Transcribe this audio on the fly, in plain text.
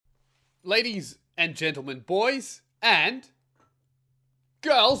Ladies and gentlemen, boys and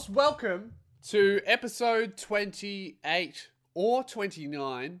girls, welcome to episode 28 or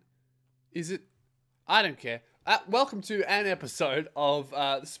 29. Is it? I don't care. Welcome to an episode of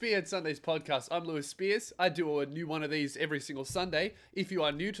the Spearhead Sundays podcast. I'm Lewis Spears. I do a new one of these every single Sunday. If you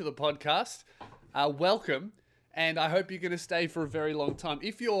are new to the podcast, welcome. And I hope you're going to stay for a very long time.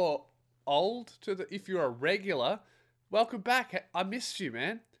 If you're if you're a regular, welcome back. I missed you,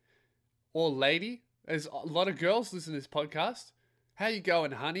 man. Or lady. There's a lot of girls listen to this podcast. How you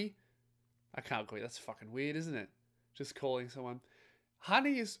going, honey? I can't call you. That's fucking weird, isn't it? Just calling someone.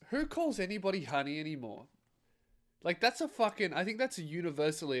 Honey is... Who calls anybody honey anymore? Like, that's a fucking... I think that's a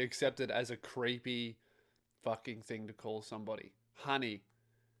universally accepted as a creepy fucking thing to call somebody. Honey.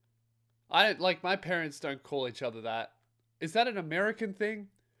 I don't... Like, my parents don't call each other that. Is that an American thing?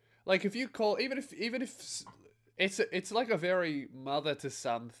 Like, if you call... Even if it's like a very mother to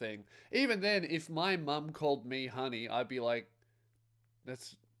son thing. Even then, if my mum called me honey, I'd be like,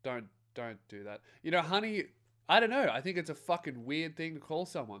 don't do that. You know, honey, I don't know. I think it's a fucking weird thing to call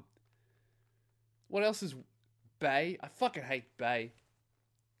someone. What else is bae? I fucking hate bae.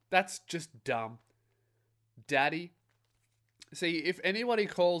 That's just dumb. Daddy. See, if anybody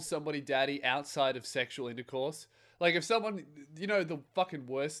calls somebody daddy outside of sexual intercourse, like if someone, you know, the fucking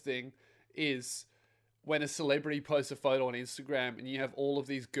worst thing is when a celebrity posts a photo on Instagram and you have all of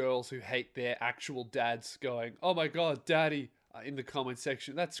these girls who hate their actual dads going, oh my god, daddy, in the comment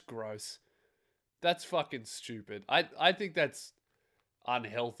section. That's gross. That's fucking stupid. I think that's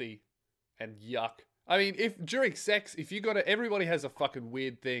unhealthy and yuck. I mean, if during sex, if you gotta, everybody has a fucking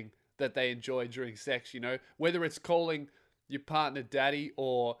weird thing that they enjoy during sex, you know? Whether it's calling your partner daddy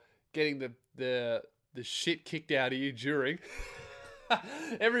or getting the shit kicked out of you during...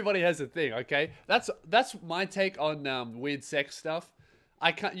 Everybody has a thing, okay? That's my take on weird sex stuff.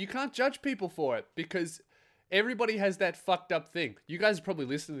 You can't judge people for it because everybody has that fucked up thing. You guys are probably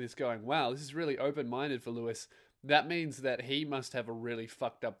listening to this going, wow, this is really open-minded for Lewis. That means that he must have a really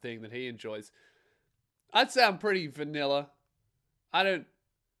fucked up thing that he enjoys. I'd say I'm pretty vanilla. I don't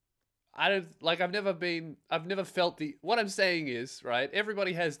like, I've never felt what I'm saying is, right?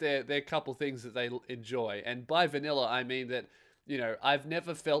 Everybody has their couple things that they enjoy. And by vanilla, I mean that, you know, I've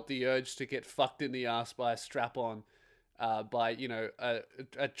never felt the urge to get fucked in the ass by a strap-on, by, you know, a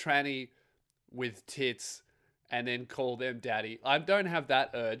tranny with tits and then call them daddy. I don't have that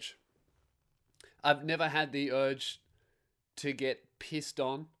urge. I've never had the urge to get pissed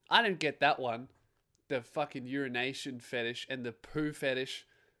on. I don't get that one. The fucking urination fetish and the poo fetish.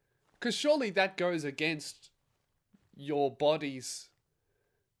 Because surely that goes against your body's,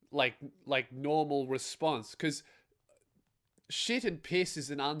 like normal response. Because shit and piss is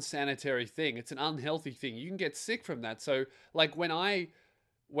an unsanitary thing. It's an unhealthy thing. You can get sick from that. So, like, when I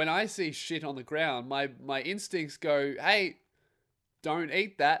see shit on the ground, my instincts go, hey, don't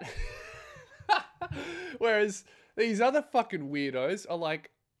eat that. Whereas these other fucking weirdos are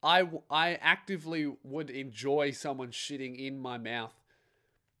like, I actively would enjoy someone shitting in my mouth.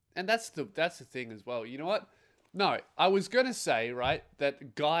 And that's the thing as well. You know what? No, I was going to say, right,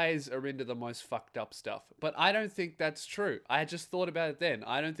 that guys are into the most fucked up stuff. But I don't think that's true. I just thought about it then.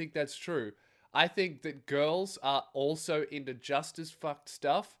 I don't think that's true. I think that girls are also into just as fucked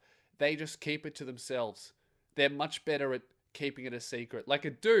stuff. They just keep it to themselves. They're much better at keeping it a secret. Like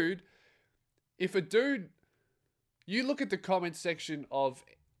you look at the comment section on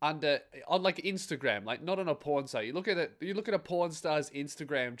like Instagram, like not on a porn site. You look at a porn star's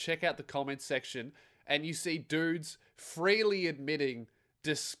Instagram, check out the comment section, and you see dudes freely admitting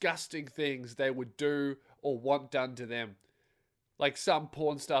disgusting things they would do or want done to them. Like some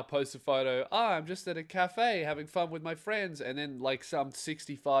porn star posts a photo, I'm just at a cafe having fun with my friends. And then like some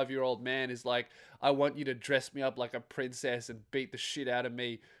 65-year-old man is like, I want you to dress me up like a princess and beat the shit out of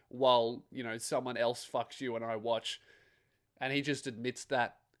me while, you know, someone else fucks you and I watch. And he just admits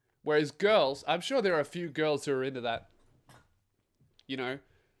that. Whereas girls, I'm sure there are a few girls who are into that. You know?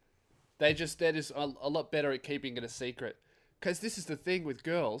 They're just a lot better at keeping it a secret. Because this is the thing with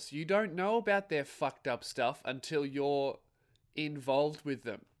girls. You don't know about their fucked up stuff until you're involved with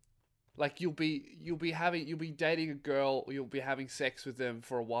them. Like you'll be dating a girl, or you'll be having sex with them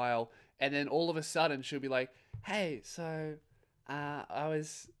for a while, and then all of a sudden she'll be like, hey, so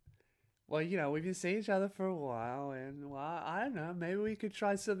well, you know, we've been seeing each other for a while, and well, I don't know, maybe we could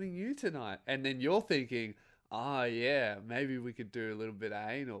try something new tonight. And then you're thinking, oh yeah, maybe we could do a little bit of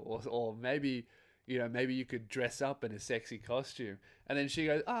anal, or maybe, you know, maybe you could dress up in a sexy costume. And then she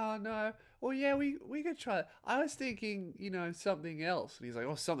goes, oh no, well yeah, we could try it. I was thinking, you know, something else. And he's like,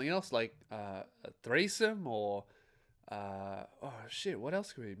 oh, something else, like a threesome, or oh shit, what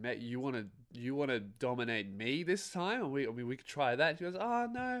else could we make? You wanna dominate me this time? I mean, we could try that. She goes, oh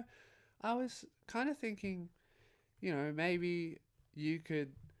no, I was kind of thinking, maybe you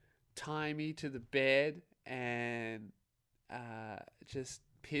could tie me to the bed and just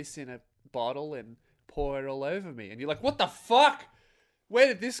piss in a bottle and pour it all over me. And you're like, what the fuck? Where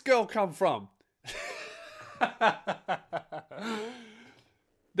did this girl come from?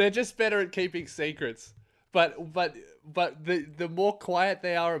 They're just better at keeping secrets. But the more quiet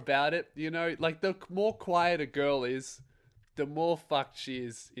they are about it, like the more quiet a girl is, the more fucked she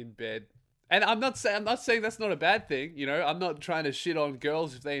is in bed. And I'm not saying that's not a bad thing, I'm not trying to shit on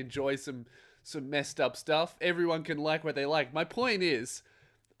girls if they enjoy some messed up stuff. Everyone can like what they like. My point is,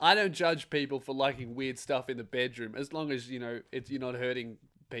 I don't judge people for liking weird stuff in the bedroom, as long as, you're not hurting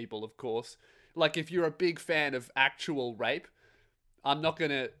people, of course. Like, if you're a big fan of actual rape, I'm not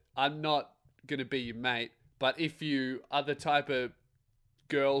gonna be your mate. But if you are the type of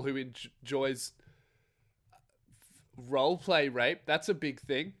girl who enjoys roleplay rape, that's a big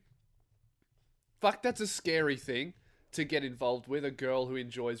thing. Fuck, that's a scary thing to get involved with, a girl who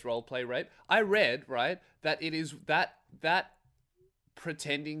enjoys roleplay rape. I read, right, that it is that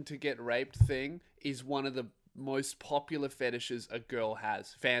pretending to get raped thing is one of the most popular fetishes a girl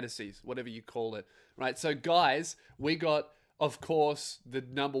has. Fantasies, whatever you call it, right? So guys, we got, of course, the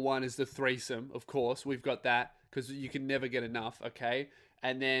number one is the threesome. Of course, we've got that because you can never get enough, okay?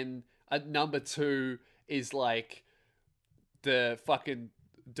 And then number two is like the fucking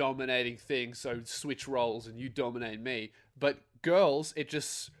dominating thing. So switch roles and you dominate me. But girls, it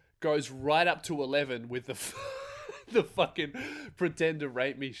just goes right up to 11 with the the fucking pretend to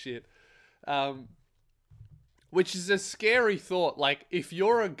rape me shit. Which is a scary thought. Like, if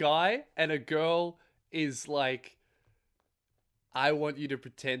you're a guy and a girl is like, I want you to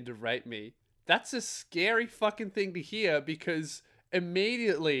pretend to rape me, that's a scary fucking thing to hear, because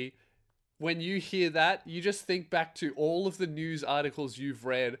immediately when you hear that, you just think back to all of the news articles you've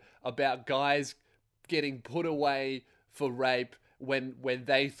read about guys getting put away for rape when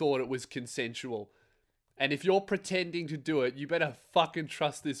they thought it was consensual. And if you're pretending to do it, you better fucking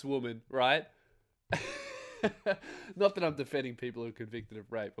trust this woman, right? Not that I'm defending people who are convicted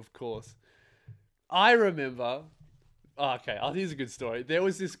of rape, of course. I remember... Okay, here's a good story. There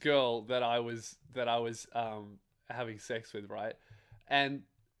was this girl that I was having sex with, right? And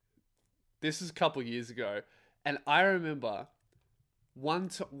this is a couple years ago. And I remember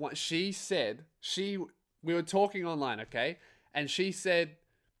she said, we were talking online, okay? And she said,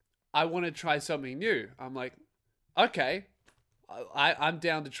 I want to try something new. I'm like, okay, I'm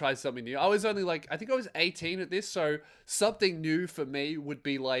down to try something new. I was only like, I think I was 18 at this. So something new for me would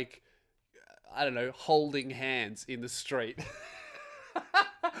be like, I don't know, holding hands in the street.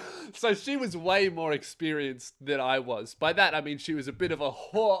 So she was way more experienced than I was. By that, I mean, she was a bit of a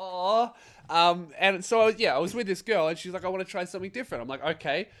whore. And so, I was with this girl and she's like, I want to try something different. I'm like,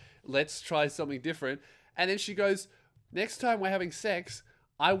 okay, let's try something different. And then she goes, next time we're having sex,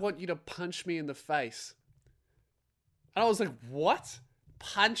 I want you to punch me in the face. And I was like, what?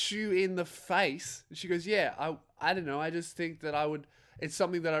 Punch you in the face? And she goes, yeah, I don't know. I just think that it's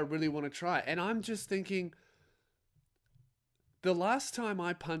something that I really want to try. And I'm just thinking, the last time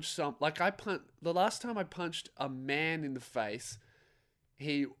I punched a man in the face,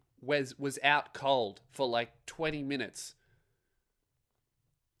 he was out cold for like 20 minutes.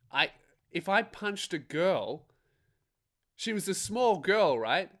 If I punched a girl, she was a small girl,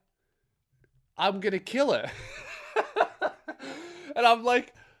 right? I'm gonna kill her. And I'm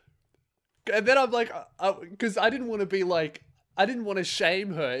like, because I didn't want to be like, I didn't want to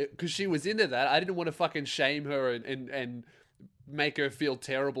shame her because she was into that. I didn't want to fucking shame her and make her feel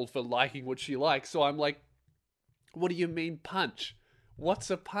terrible for liking what she likes. So I'm like, what do you mean punch? What's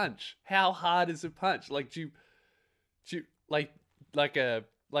a punch? How hard is a punch? Like, do you like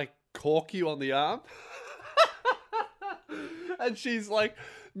cork you on the arm? And she's like,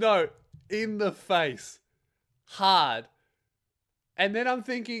 no, in the face. Hard. And then I'm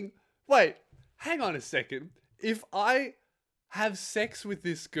thinking, wait, hang on a second. If I have sex with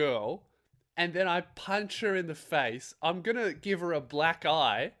this girl and then I punch her in the face, I'm going to give her a black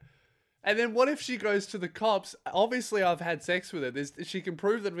eye. And then what if she goes to the cops? Obviously, I've had sex with her. She can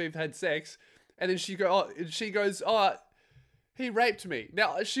prove that we've had sex. And then she goes, he raped me.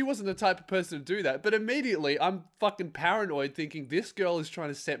 Now, she wasn't the type of person to do that. But immediately, I'm fucking paranoid thinking this girl is trying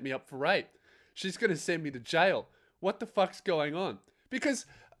to set me up for rape. She's going to send me to jail. What the fuck's going on? Because,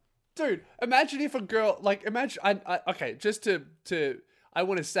 dude, imagine if a girl, like, okay, just I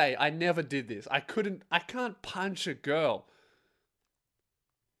want to say, I never did this. I can't punch a girl.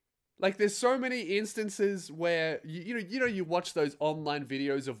 Like, there's so many instances where, you watch those online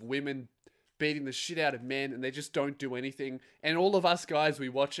videos of women beating the shit out of men and they just don't do anything. And all of us guys, we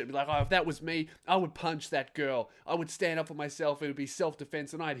watch it and be like, oh, if that was me, I would punch that girl. I would stand up for myself. It would be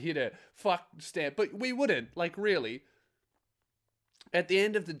self-defense and I'd hit her. Fuck, stand. But we wouldn't. Like, really. At the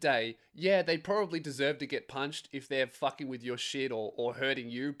end of the day, yeah, they probably deserve to get punched if they're fucking with your shit or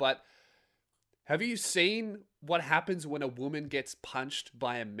hurting you. But have you seen what happens when a woman gets punched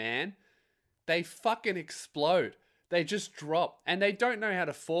by a man? They fucking explode. They just drop. And they don't know how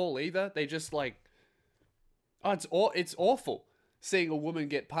to fall either. They just like... Oh, it's awful seeing a woman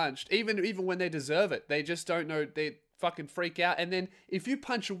get punched. Even when they deserve it. They just don't know. They fucking freak out. And then if you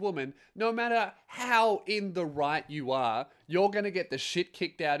punch a woman, no matter how in the right you are, you're going to get the shit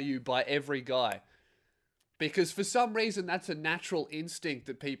kicked out of you by every guy. Because for some reason, that's a natural instinct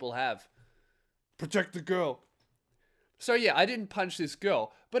that people have. Protect the girl. So yeah, I didn't punch this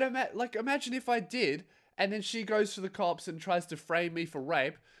girl. But imagine if I did... And then she goes to the cops and tries to frame me for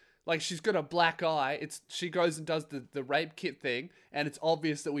rape. Like, she's got a black eye. She goes and does the rape kit thing. And it's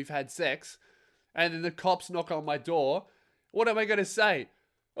obvious that we've had sex. And then the cops knock on my door. What am I going to say?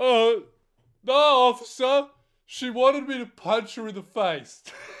 Oh, no, officer. She wanted me to punch her in the face.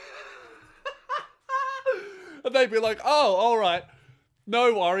 And they'd be like, oh, all right.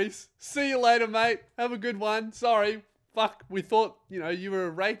 No worries. See you later, mate. Have a good one. Sorry. Fuck, we thought, you were a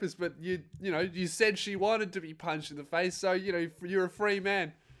rapist, but you said she wanted to be punched in the face, so, you're a free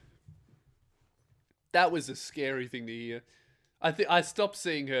man. That was a scary thing to hear. I stopped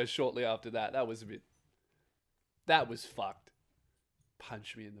seeing her shortly after that. That was fucked.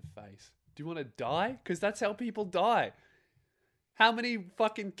 Punch me in the face. Do you want to die? Because that's how people die. How many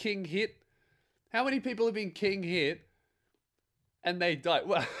fucking how many people have been king hit and they die?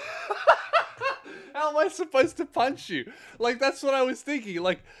 Well... How am I supposed to punch you? Like, that's what I was thinking.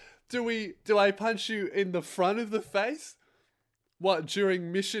 Like, do I punch you in the front of the face? What,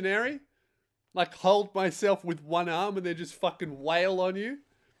 during missionary? Like, hold myself with one arm and then just fucking wail on you?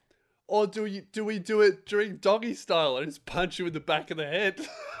 Or do we do it during doggy style and just punch you in the back of the head?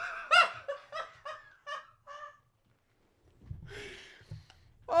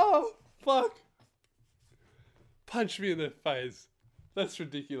 Oh, fuck. Punch me in the face. That's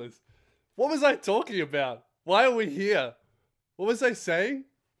ridiculous. What was I talking about? Why are we here? What was I saying?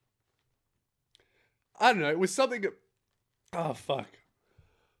 I don't know. It was something... Oh, fuck.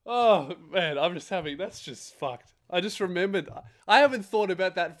 Oh, man. That's just fucked. I just remembered. I haven't thought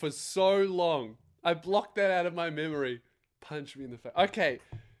about that for so long. I blocked that out of my memory. Punch me in the face. Okay.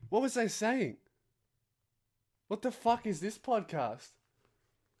 What was I saying? What the fuck is this podcast?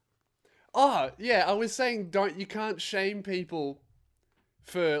 Oh, yeah. I was saying you can't shame people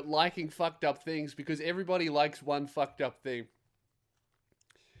for liking fucked up things because everybody likes one fucked up thing.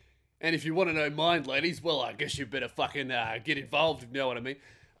 And if you want to know mine, ladies, well, I guess you better fucking get involved, if you know what I mean.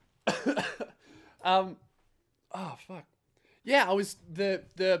 Oh, fuck. Yeah, I was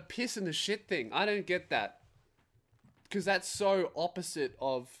the piss and the shit thing. I don't get that. Because that's so opposite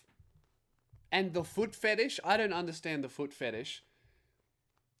of... And the foot fetish, I don't understand the foot fetish.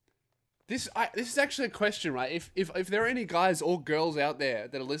 This is actually a question, right? If there are any guys or girls out there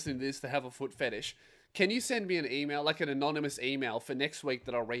that are listening to this that have a foot fetish, can you send me an email, like an anonymous email for next week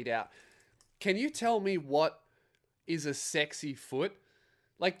that I'll read out? Can you tell me what is a sexy foot?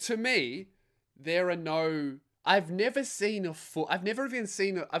 Like, to me, there are no... I've never seen a foot. I've never even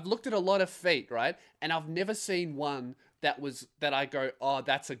seen... I've looked at a lot of feet, right? And I've never seen one that I go, oh,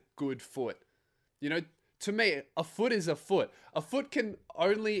 that's a good foot. To me, a foot is a foot. A foot can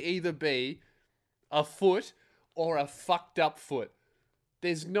only either be a foot or a fucked up foot.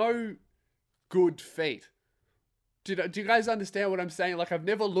 There's no good feet. Do you guys understand what I'm saying? Like, I've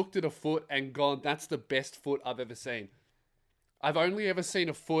never looked at a foot and gone, that's the best foot I've ever seen. I've only ever seen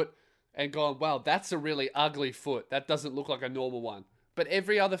a foot and gone, wow, that's a really ugly foot. That doesn't look like a normal one. But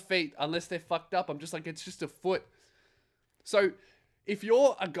every other feet, unless they're fucked up, I'm just like, it's just a foot. So... if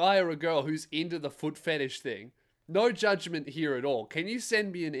you're a guy or a girl who's into the foot fetish thing, no judgment here at all. Can you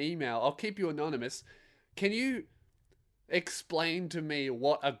send me an email? I'll keep you anonymous. Can you explain to me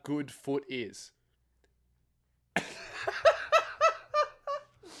what a good foot is?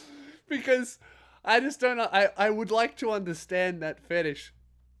 Because I just don't know. I would like to understand that fetish.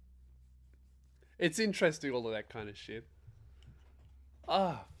 It's interesting, all of that kind of shit.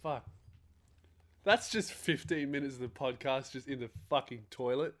 Ah, fuck. That's just 15 minutes of the podcast just in the fucking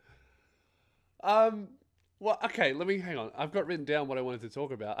toilet. Well, okay, hang on. I've got written down what I wanted to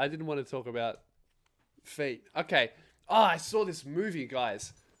talk about. I didn't want to talk about feet. Okay. Oh, I saw this movie,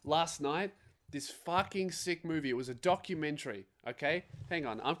 guys, last night. this fucking sick movie. It was a documentary, okay? Hang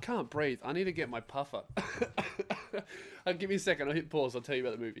on, I can't breathe. I need to get my puffer. Give me a second, I'll hit pause, I'll tell you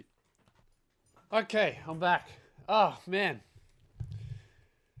about the movie. Okay, I'm back. Oh, man.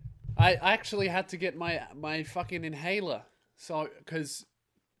 I actually had to get my fucking inhaler. So, because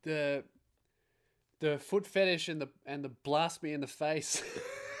the foot fetish and the blast me in the face.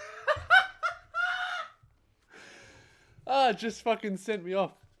 It just fucking sent me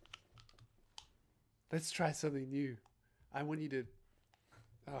off. Let's try something new. I want you to...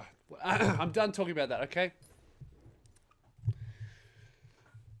 I'm done talking about that, okay?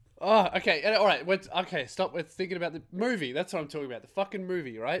 Oh, okay. All right. Okay, stop with thinking about the movie. That's what I'm talking about. The fucking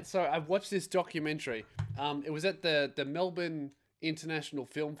movie, right? So I watched this documentary. It was at the Melbourne International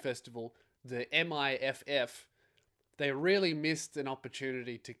Film Festival, the MIFF. They really missed an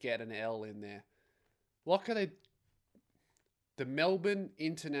opportunity to get an L in there. What could they... The Melbourne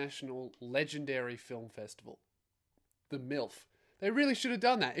International Legendary Film Festival. The MILF. They really should have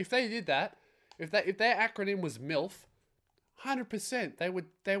done that. If they did that, if their acronym was MILF, 100%,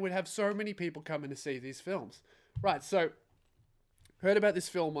 they would have so many people coming to see these films. Right, so heard about this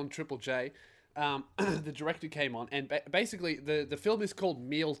film on Triple J. The director came on, and basically the film is called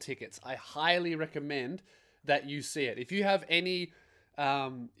Meal Tickets. I highly recommend that you see it. If you have any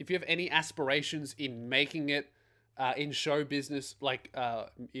aspirations in making it in show business, like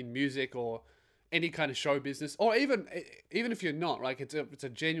in music or any kind of show business, or even if you're not, like it's a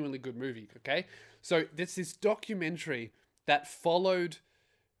genuinely good movie. Okay, so there's this documentary that followed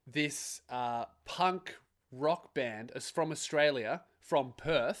this punk rock band from Australia, from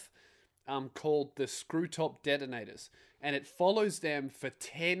Perth, called the Screwtop Detonators, and it follows them for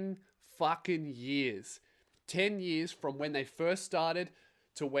 10 fucking years. 10 years from when they first started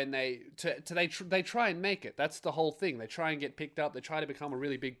to when they try and make it. That's the whole thing. They try and get picked up. They try to become a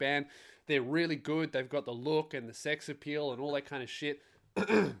really big band. They're really good. They've got the look and the sex appeal and all that kind of shit.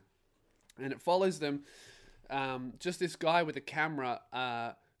 And it follows them. Just this guy with a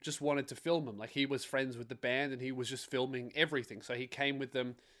camera just wanted to film them. Like, he was friends with the band and he was just filming everything. So he came with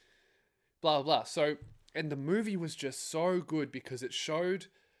them, blah, blah, blah. So, and the movie was just so good because it showed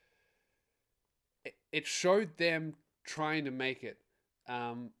them trying to make it.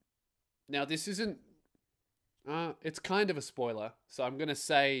 Now this isn't, it's kind of a spoiler. So I'm going to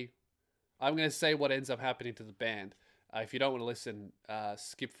say what ends up happening to the band. If you don't want to listen,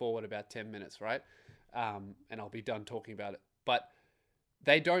 skip forward about 10 minutes, right? And I'll be done talking about it. But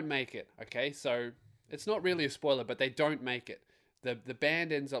they don't make it, okay? So it's not really a spoiler, but they don't make it. The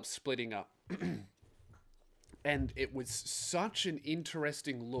band ends up splitting up. And it was such an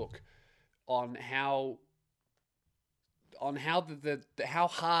interesting look on how how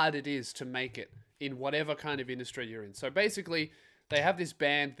hard it is to make it in whatever kind of industry you're in. So basically, they have this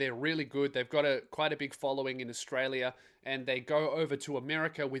band, they're really good, they've got quite a big following in Australia, and they go over to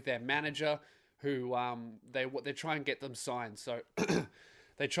America with their manager, who they try and get them signed. So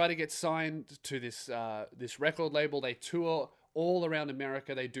they try to get signed to this record label. They tour all around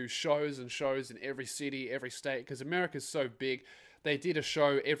America. They do shows and shows in every city, every state, because America's so big. They did a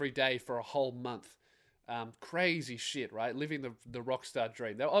show every day for a whole month. Crazy shit, right? Living the rock star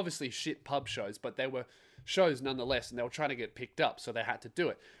dream. They were obviously shit pub shows, but they were shows nonetheless, and they were trying to get picked up, so they had to do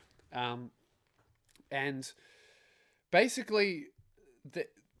it. And basically,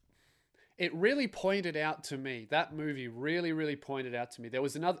 it really pointed out to me, that movie really, really pointed out to me. There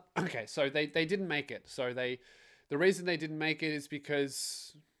was another... Okay, so they didn't make it. So the reason they didn't make it is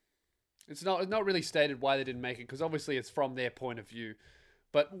because... It's not really stated why they didn't make it, because obviously it's from their point of view.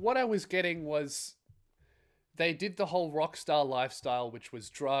 But what I was getting was... They did the whole rock star lifestyle, which was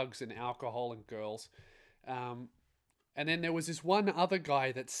drugs and alcohol and girls. And then there was this one other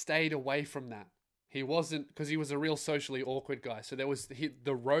guy that stayed away from that. He wasn't, because he was a real socially awkward guy. So there was the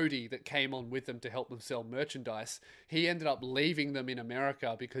roadie that came on with them to help them sell merchandise. He ended up leaving them in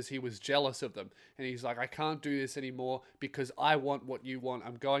America because he was jealous of them. And he's like, I can't do this anymore because I want what you want.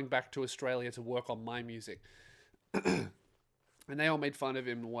 I'm going back to Australia to work on my music. And they all made fun of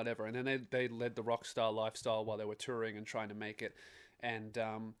him and whatever. And then they led the rock star lifestyle while they were touring and trying to make it. And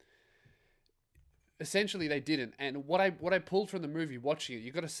essentially they didn't. And what I pulled from the movie, watching it,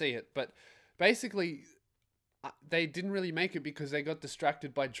 you got to see it, but basically they didn't really make it because they got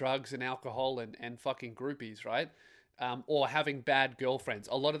distracted by drugs and alcohol and fucking groupies, right? Or having bad girlfriends.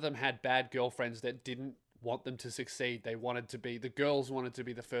 A lot of them had bad girlfriends that didn't want them to succeed. The girls wanted to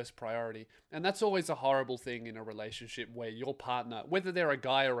be the first priority. And that's always a horrible thing in a relationship, where your partner, whether they're a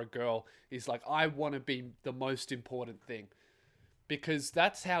guy or a girl, is like, I want to be the most important thing. Because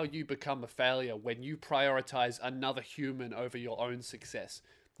that's how you become a failure, when you prioritize another human over your own success.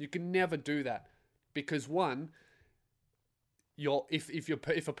 You can never do that because one,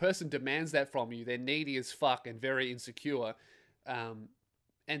 if a person demands that from you, they're needy as fuck and very insecure,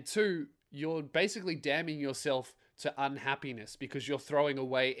 and two, you're basically damning yourself to unhappiness because you're throwing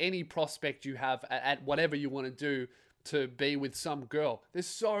away any prospect you have at whatever you want to do to be with some girl. There's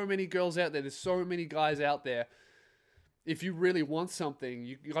so many girls out there. There's so many guys out there. If you really want something,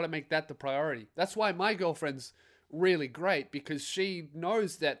 you got to make that the priority. That's why my girlfriend's really great, because she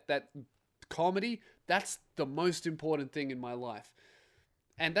knows that comedy, that's the most important thing in my life.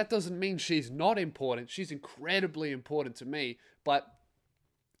 And that doesn't mean she's not important. She's incredibly important to me. But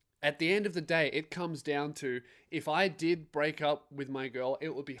at the end of the day, it comes down to, if I did break up with my girl,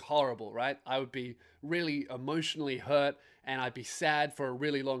 it would be horrible, right? I would be really emotionally hurt and I'd be sad for a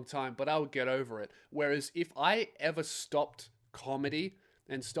really long time, but I would get over it. Whereas if I ever stopped comedy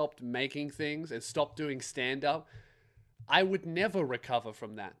and stopped making things and stopped doing stand-up, I would never recover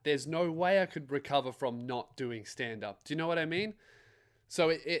from that. There's no way I could recover from not doing stand-up. Do you know what I mean? So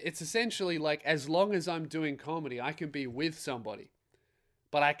it's essentially like, as long as I'm doing comedy, I can be with somebody.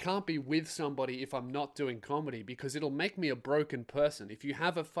 But I can't be with somebody if I'm not doing comedy, because it'll make me a broken person. If you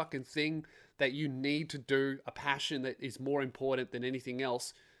have a fucking thing that you need to do, a passion that is more important than anything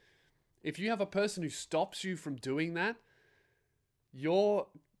else, if you have a person who stops you from doing that, you're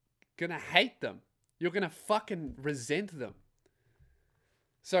gonna hate them. You're gonna fucking resent them.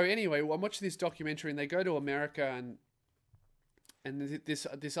 So anyway, I'm watching this documentary and they go to America, and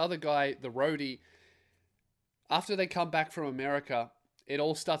this other guy, the roadie, after they come back from America, it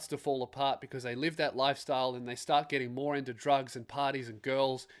all starts to fall apart because they live that lifestyle and they start getting more into drugs and parties and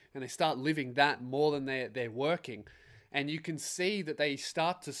girls, and they start living that more than they're working. And you can see that they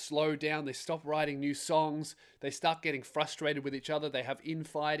start to slow down. They stop writing new songs. They start getting frustrated with each other. They have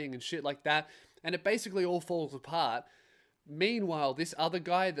infighting and shit like that. And it basically all falls apart. Meanwhile, this other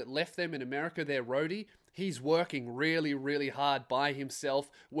guy that left them in America, their roadie, he's working really, really hard by himself,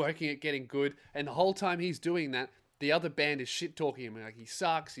 working at getting good. And the whole time he's doing that, the other band is shit-talking him. Like, he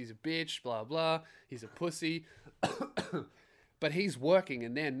sucks, he's a bitch, blah, blah, he's a pussy. But he's working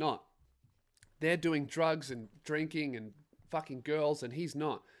and they're not. They're doing drugs and drinking and fucking girls, and he's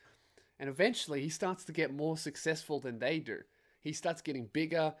not. And eventually he starts to get more successful than they do. He starts getting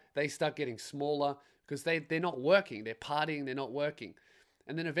bigger, they start getting smaller, because they're not working. They're partying, they're not working.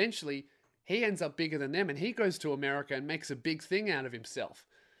 And then eventually he ends up bigger than them, and he goes to America and makes a big thing out of himself.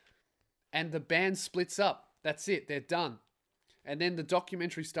 And the band splits up. That's it, they're done. And then the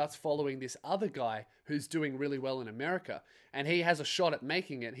documentary starts following this other guy who's doing really well in America. And he has a shot at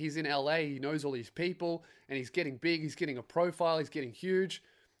making it. He's in LA, he knows all these people, and he's getting big, he's getting a profile, he's getting huge.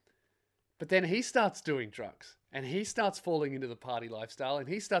 But then he starts doing drugs, and he starts falling into the party lifestyle, and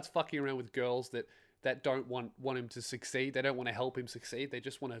he starts fucking around with girls that don't want him to succeed. They don't want to help him succeed. They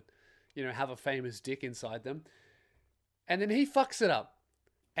just want to, have a famous dick inside them. And then he fucks it up,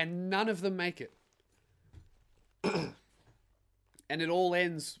 and none of them make it. And it all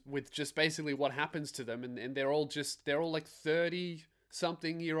ends with just basically what happens to them. And they're all like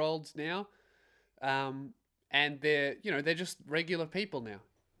 30-something-year-olds now. And they're just regular people now.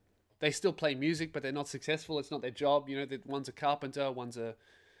 They still play music, but they're not successful. It's not their job. One's a carpenter, one's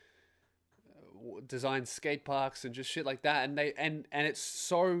designs skate parks and just shit like that. And and it's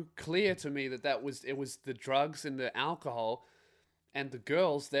so clear to me that it was the drugs and the alcohol and the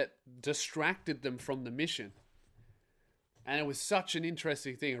girls that distracted them from the mission. And it was such an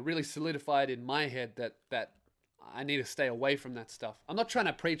interesting thing. It really solidified in my head that I need to stay away from that stuff. I'm not trying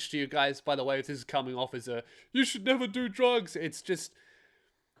to preach to you guys, by the way, if this is coming off as you should never do drugs. It's just,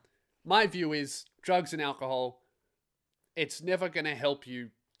 my view is drugs and alcohol, it's never going to help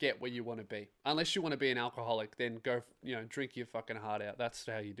you get where you want to be. Unless you want to be an alcoholic, then go, drink your fucking heart out. That's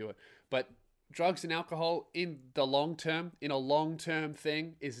how you do it. But drugs and alcohol in the long term, in a long-term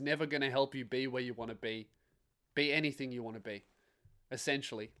thing, is never going to help you be where you want to be. Be anything you want to be,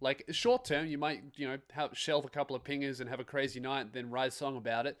 essentially. Like, short term, you might, shelve a couple of pingers and have a crazy night and then write a song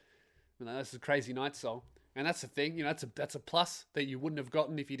about it. That's a crazy night song. And that's the thing, that's a plus that you wouldn't have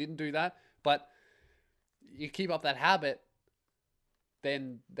gotten if you didn't do that. But you keep up that habit,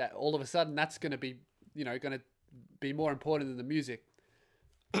 then that all of a sudden that's going to be, going to be more important than the music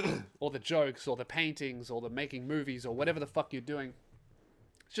or the jokes or the paintings or the making movies or whatever the fuck you're doing.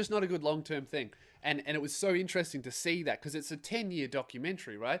 It's just not a good long-term thing. And it was so interesting to see that, because it's a 10-year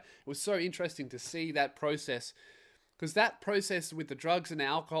documentary, right? It was so interesting to see that process, because that process with the drugs and the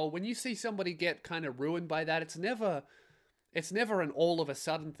alcohol, when you see somebody get kind of ruined by that, it's never an all of a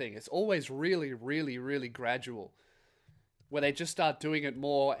sudden thing. It's always really, really, really gradual. where they just start doing it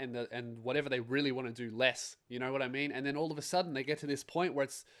more and whatever they really want to do less. You know what I mean? And then all of a sudden they get to this point where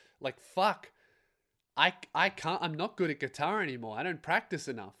it's like, fuck, I can't, I'm not good at guitar anymore. I don't practice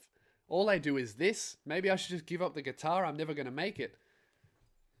enough. All I do is this. Maybe I should just give up the guitar. I'm never going to make it.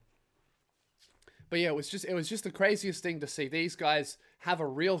 But yeah, it was just the craziest thing to see these guys have a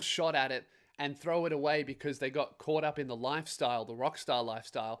real shot at it and throw it away because they got caught up in the lifestyle, the rock star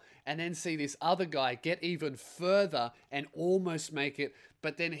lifestyle, and then see this other guy get even further and almost make it,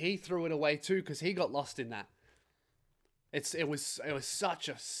 but then he threw it away too because he got lost in that. It was such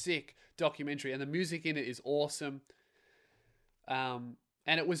a sick documentary, and the music in it is awesome. And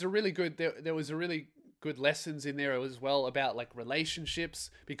it was a really good, there was a really good lessons in there as well about like relationships,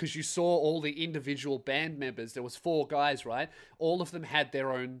 because you saw all the individual band members. There was 4 guys, right? All of them had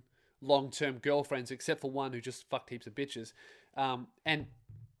their own long-term girlfriends, except for one who just fucked heaps of bitches. And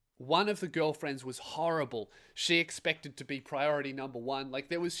one of the girlfriends was horrible. She expected to be priority number 1.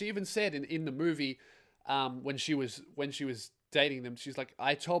 Like she even said in the movie, when she was dating them, she's like,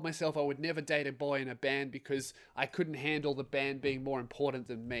 I told myself I would never date a boy in a band because I couldn't handle the band being more important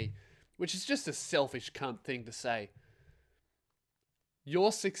than me. Which is just a selfish cunt thing to say.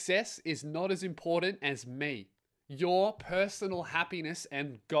 Your success is not as important as me. Your personal happiness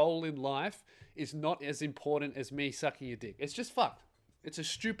and goal in life is not as important as me sucking your dick. It's just fucked. It's a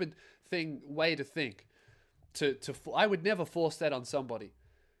stupid way to think. I would never force that on somebody.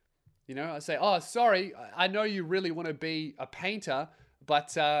 You know, I say, oh, sorry, I know you really want to be a painter,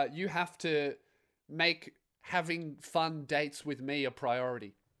 but you have to make having fun dates with me a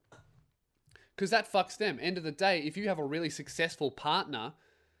priority. Because that fucks them. End of the day, if you have a really successful partner,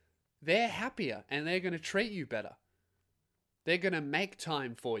 they're happier and they're going to treat you better. They're going to make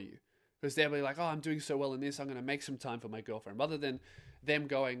time for you. Because they'll be like, oh, I'm doing so well in this, I'm going to make some time for my girlfriend. Rather than them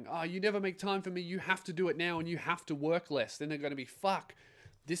going, oh, you never make time for me, you have to do it now and you have to work less. Then they're going to be, fuck,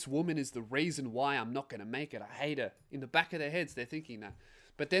 this woman is the reason why I'm not going to make it. I hate her. In the back of their heads, they're thinking that.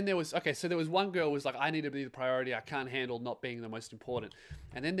 But then there was one girl who was like, I need to be the priority. I can't handle not being the most important.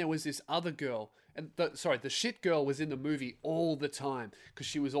 And then there was this other girl. And the shit girl was in the movie all the time because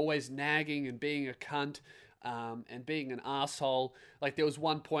she was always nagging and being a cunt and being an asshole. Like there was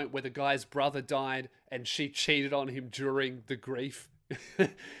one point where the guy's brother died and she cheated on him during the grief.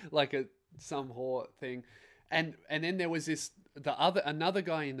 Like some whore thing. And then there was another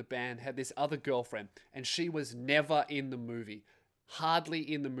guy in the band had this other girlfriend and she was never in the movie. Hardly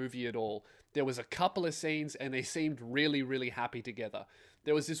in the movie at all. There was a couple of scenes and they seemed really, really happy together.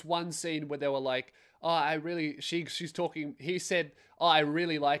 There was this one scene where they were like, oh, she's talking, he said, oh, I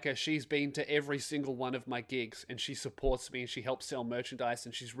really like her. She's been to every single one of my gigs and she supports me and she helps sell merchandise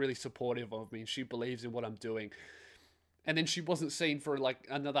and she's really supportive of me and she believes in what I'm doing. And then she wasn't seen for like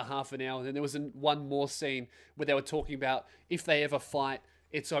another half an hour. And then there was one more scene where they were talking about if they ever fight,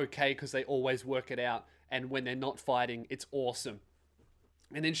 it's okay because they always work it out. And when they're not fighting, it's awesome.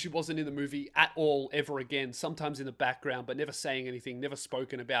 And then she wasn't in the movie at all ever again, sometimes in the background, but never saying anything, never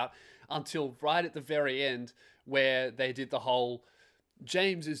spoken about, until right at the very end where they did the whole,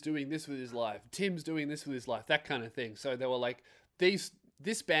 James is doing this with his life, Tim's doing this with his life, that kind of thing. So they were like, this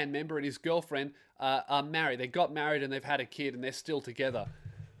band member and his girlfriend are married. They got married and they've had a kid and they're still together.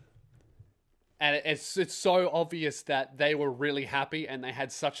 And it's so obvious that they were really happy and they had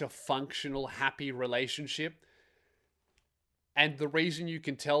such a functional, happy relationship. And the reason you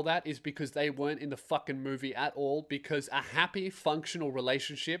can tell that is because they weren't in the fucking movie at all. Because a happy, functional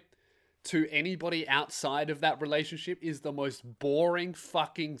relationship to anybody outside of that relationship is the most boring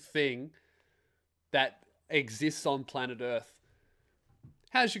fucking thing that exists on planet Earth.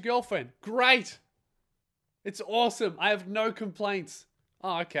 How's your girlfriend? Great! It's awesome. I have no complaints.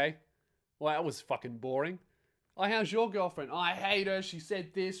 Oh, okay. Well, that was fucking boring. Oh, how's your girlfriend? Oh, I hate her. She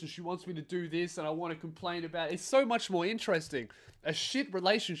said this and she wants me to do this and I want to complain about it. It's so much more interesting. A shit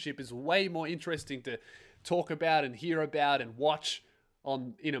relationship is way more interesting to talk about and hear about and watch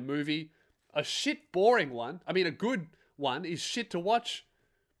in a movie. A shit boring one, I mean a good one, is shit to watch.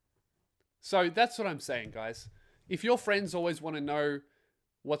 So that's what I'm saying, guys. If your friends always want to know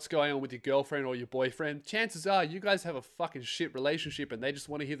what's going on with your girlfriend or your boyfriend, chances are you guys have a fucking shit relationship and they just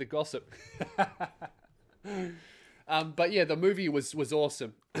want to hear the gossip. But yeah, the movie was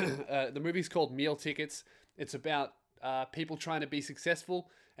awesome. The movie's called Meal Tickets. It's about people trying to be successful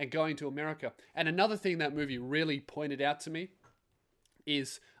and going to America. And another thing that movie really pointed out to me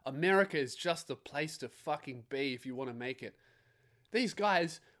is America is just the place to fucking be if you want to make it. These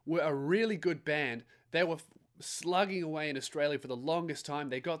guys were a really good band. They were slugging away in Australia for the longest time.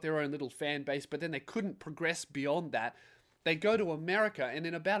 They got their own little fan base, but then they couldn't progress beyond that. They go to America, and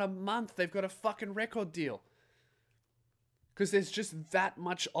in about a month, they've got a fucking record deal. Because there's just that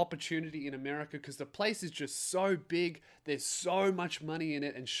much opportunity in America because the place is just so big. There's so much money in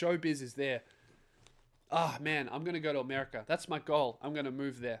it and showbiz is there. Ah, man, I'm going to go to America. That's my goal. I'm going to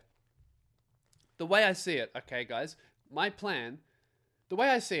move there. The way I see it, okay, guys, my plan, the way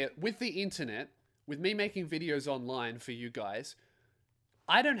I see it, with the internet, with me making videos online for you guys,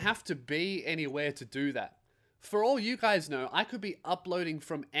 I don't have to be anywhere to do that. For all you guys know, I could be uploading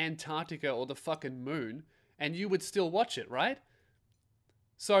from Antarctica or the fucking moon, and you would still watch it, right?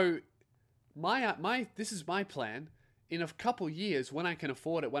 So, this is my plan. In a couple years, when I can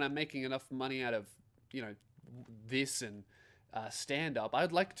afford it, when I'm making enough money out of, you know, this and stand-up,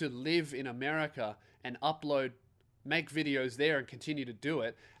 I'd like to live in America and upload, make videos there and continue to do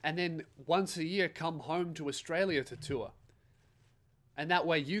it. And then once a year, come home to Australia to tour. And that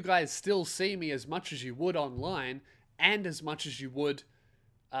way you guys still see me as much as you would online and as much as you would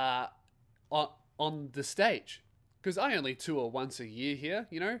on the stage. Because I only tour once a year here,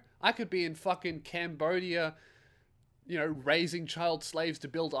 you know? I could be in fucking Cambodia, you know, raising child slaves to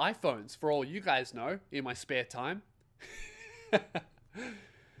build iPhones, for all you guys know, in my spare time.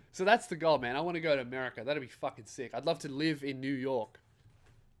 So that's the goal, man. I want to go to America. That'd be fucking sick. I'd love to live in New York.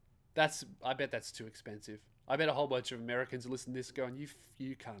 I bet that's too expensive. I bet a whole bunch of Americans listen to this going,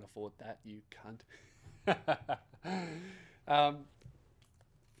 you can't afford that, you cunt.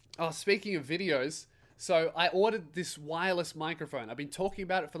 Speaking of videos, so I ordered this wireless microphone. I've been talking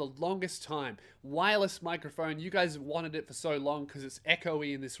about it for the longest time. Wireless microphone. You guys wanted it for so long because it's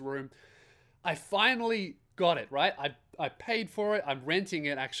echoey in this room. I finally got it, right? I paid for it. I'm renting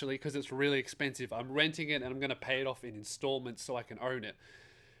it, actually, because it's really expensive. I'm renting it, and I'm going to pay it off in installments so I can own it.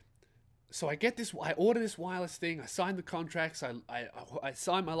 So I order this wireless thing, I sign the contracts, I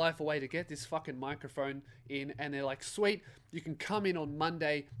sign my life away to get this fucking microphone in, and they're like, sweet, you can come in on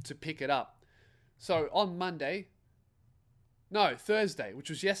Monday to pick it up. So on Thursday, which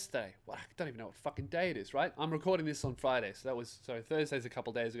was yesterday. Well, I don't even know what fucking day it is, right? I'm recording this on Friday, so Thursday's a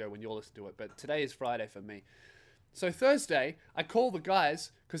couple days ago when you'll listen to it, but today is Friday for me. So Thursday, I call the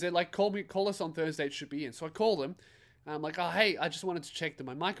guys, because they're like, call us on Thursday, it should be in. So I call them, and I'm like, oh, hey, I just wanted to check that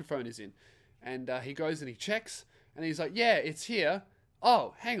my microphone is in. And he goes and he checks, and he's like, yeah, it's here.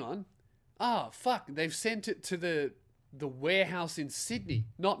 Oh, hang on. Oh, fuck, they've sent it to the warehouse in Sydney,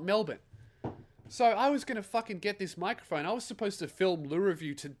 not Melbourne. So I was going to fucking get this microphone. I was supposed to film Lou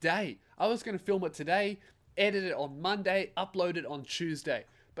Review today. I was going to film it today, edit it on Monday, upload it on Tuesday.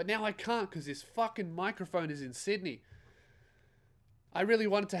 But now I can't because this fucking microphone is in Sydney. I really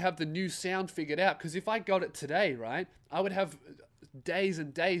wanted to have the new sound figured out, because if I got it today, right, I would have days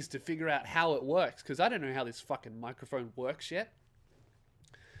and days to figure out how it works, because I don't know how this fucking microphone works yet.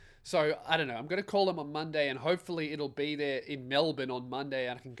 So, I don't know. I'm going to call them on Monday, and hopefully it'll be there in Melbourne on Monday,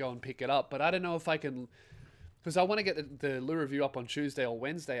 and I can go and pick it up. But I don't know if I can, because I want to get the Lou Review up on Tuesday or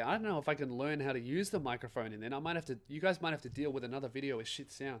Wednesday. I don't know if I can learn how to use the microphone, and then you guys might have to deal with another video with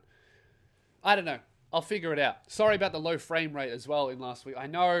shit sound. I don't know. I'll figure it out. Sorry about the low frame rate as well in last week. I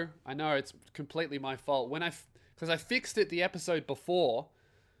know, it's completely my fault. Because I fixed it the episode before,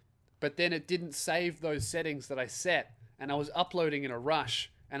 but then it didn't save those settings that I set, and I was uploading in a rush,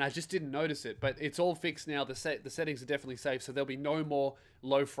 and I just didn't notice it. But it's all fixed now. The settings are definitely saved, so there'll be no more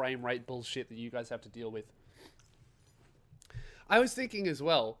low frame rate bullshit that you guys have to deal with. I was thinking as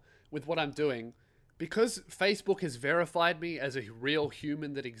well, with what I'm doing, because Facebook has verified me as a real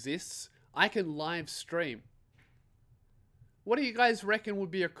human that exists, I can live stream. What do you guys reckon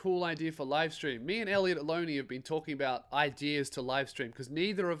would be a cool idea for live stream? Me and Elliot Loney have been talking about ideas to live stream because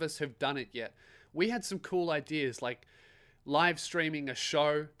neither of us have done it yet. We had some cool ideas like live streaming a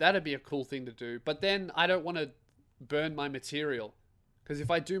show. That'd be a cool thing to do. But then I don't want to burn my material, because if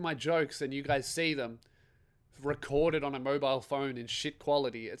I do my jokes and you guys see them recorded on a mobile phone in shit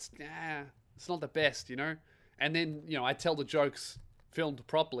quality, it's not the best, you know? And then, you know, I tell the jokes filmed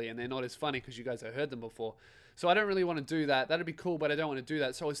properly and they're not as funny because you guys have heard them before. So I don't really want to do that. That'd be cool, but I don't want to do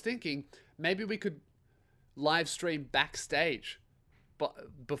that. So I was thinking maybe we could live stream backstage, but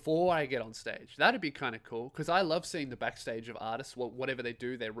before I get on stage. That'd be kind of cool, because I love seeing the backstage of artists, whatever they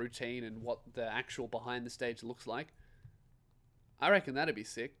do, their routine, and what the actual behind the stage looks like. I reckon that'd be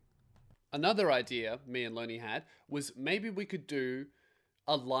sick. Another idea me and Loney had was maybe we could do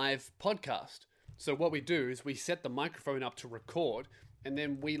a live podcast. So what we do is we set the microphone up to record, and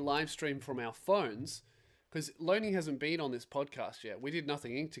then we live stream from our phones, because Loney hasn't been on this podcast yet. We did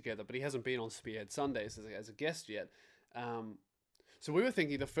Nothing Inc. together, but he hasn't been on Spearhead Sundays as a guest yet. So we were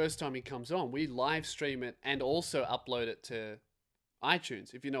thinking the first time he comes on, we live stream it and also upload it to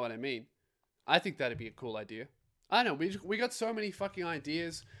iTunes, if you know what I mean. I think that'd be a cool idea. I don't know, we got so many fucking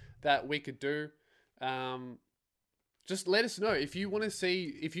ideas that we could do. Just let us know if you want to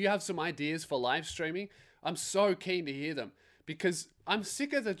see, if you have some ideas for live streaming. I'm so keen to hear them because I'm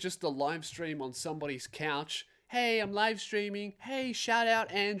sick of just the live stream on somebody's couch. Hey, I'm live streaming. Hey, shout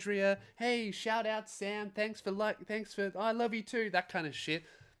out Andrea. Hey, shout out Sam. Thanks for I love you too. That kind of shit.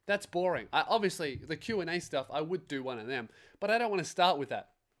 That's boring. Obviously, the Q&A stuff, I would do one of them, but I don't want to start with that.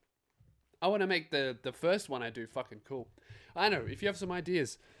 I want to make the first one I do fucking cool. I know, if you have some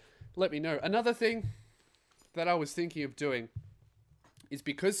ideas, let me know. Another thing that I was thinking of doing is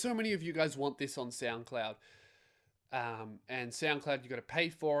because so many of you guys want this on SoundCloud, and SoundCloud, you got to pay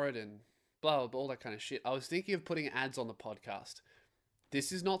for it and blah, blah, blah, all that kind of shit. I was thinking of putting ads on the podcast.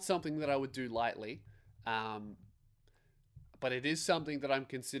 This is not something that I would do lightly, but it is something that I'm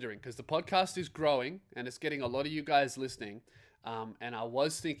considering because the podcast is growing and it's getting a lot of you guys listening. And I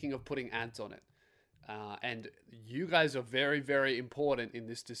was thinking of putting ads on it. And you guys are very, very important in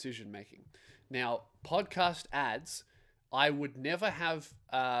this decision making. Now, podcast ads, I would never have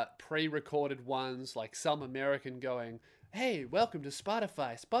pre-recorded ones like some American going, hey, welcome to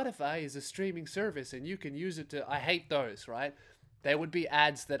Spotify. Spotify is a streaming service and you can use it to... I hate those, right? They would be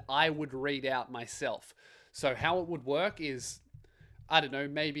ads that I would read out myself. So how it would work is, I don't know,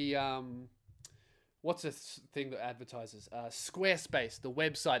 maybe... what's a thing that advertises? Squarespace, the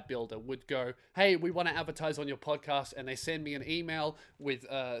website builder, would go, hey, we want to advertise on your podcast. And they send me an email with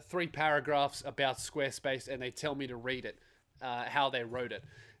 3 paragraphs about Squarespace and they tell me to read it, how they wrote it.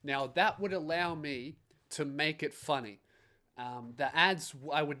 Now, that would allow me to make it funny. The ads,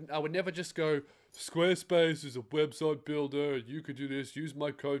 I would never just go, Squarespace is a website builder. You could do this. Use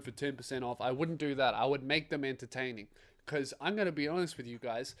my code for 10% off. I wouldn't do that. I would make them entertaining. Because I'm going to be honest with you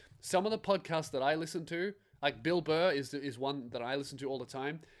guys, some of the podcasts that I listen to, like Bill Burr is one that I listen to all the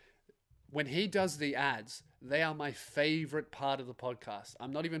time. When he does the ads, they are my favorite part of the podcast.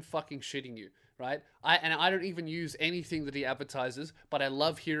 I'm not even fucking shitting you, right? I don't even use anything that he advertises, but I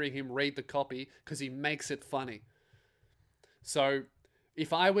love hearing him read the copy because he makes it funny. So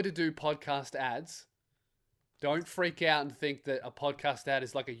if I were to do podcast ads, don't freak out and think that a podcast ad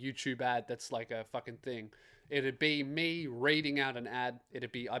is like a YouTube ad that's like a fucking thing. It'd be me reading out an ad.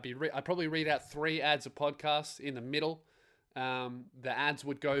 I'd probably read out 3 ads a podcast in the middle. The ads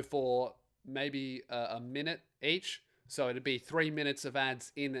would go for maybe a minute each. So it'd be 3 minutes of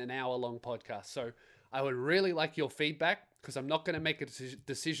ads in an hour-long podcast. So I would really like your feedback because I'm not going to make a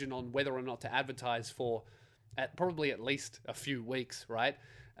decision on whether or not to advertise for probably at least a few weeks, right?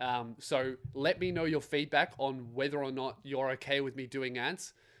 So let me know your feedback on whether or not you're okay with me doing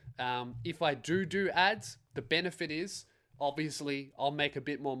ads. If I do ads, the benefit is, obviously, I'll make a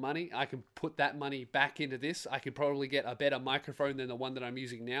bit more money. I can put that money back into this. I could probably get a better microphone than the one that I'm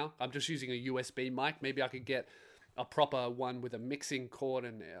using now. I'm just using a USB mic. Maybe I could get a proper one with a mixing cord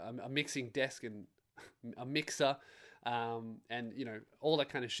and a mixing desk and a mixer, and you know, all that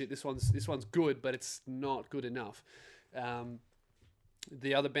kind of shit. This one's good, but it's not good enough.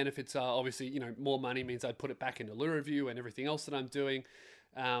 The other benefits are obviously, you know, more money means I'd put it back into Lou Review and everything else that I'm doing.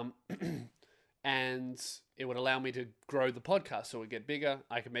 And it would allow me to grow the podcast so it would get bigger.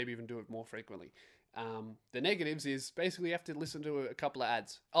 I could maybe even do it more frequently. The negatives is basically you have to listen to a couple of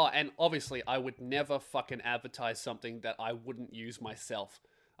ads. Oh, and obviously I would never fucking advertise something that I wouldn't use myself.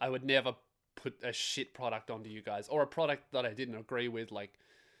 I would never put a shit product onto you guys or a product that I didn't agree with, like,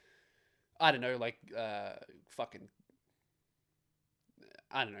 I don't know, like fucking,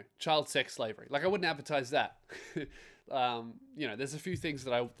 I don't know, child sex slavery. Like I wouldn't advertise that. You know, there's a few things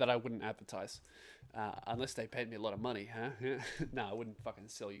that I wouldn't advertise, unless they paid me a lot of money, huh? No, I wouldn't fucking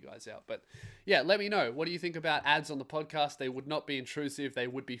sell you guys out. But yeah, let me know. What do you think about ads on the podcast? They would not be intrusive. They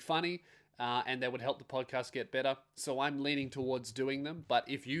would be funny, and they would help the podcast get better. So I'm leaning towards doing them. But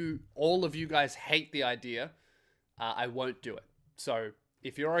if all of you guys hate the idea, I won't do it. So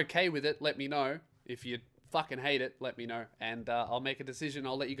if you're okay with it, let me know. If you fucking hate it, let me know. And I'll make a decision.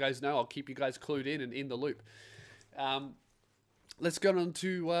 I'll let you guys know. I'll keep you guys clued in and in the loop. Let's go on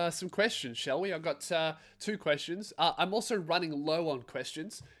to some questions, shall we? I've got 2 questions. I'm also running low on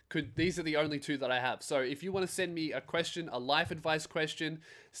questions. These are the only 2 that I have. So if you want to send me a question, a life advice question,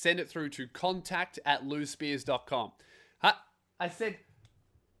 send it through to contact@louspears.com. I said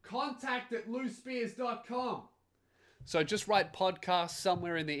contact@louspears.com. So just write podcast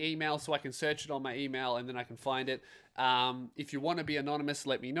somewhere in the email so I can search it on my email and then I can find it. If you want to be anonymous,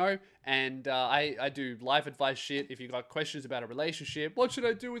 let me know. And I do life advice shit. If you got questions about a relationship, what should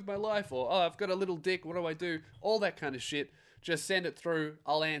I do with my life? Or, oh, I've got a little dick, what do I do? All that kind of shit. Just send it through.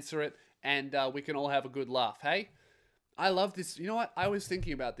 I'll answer it. And we can all have a good laugh, hey? I love this. You know what? I was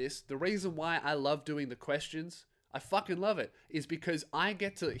thinking about this. The reason why I love doing the questions, I fucking love it, is because I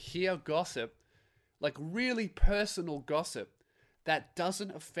get to hear gossip like really personal gossip that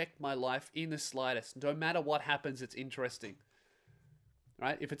doesn't affect my life in the slightest. No matter what happens, it's interesting.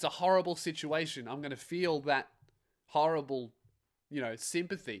 Right? If it's a horrible situation, I'm going to feel that horrible,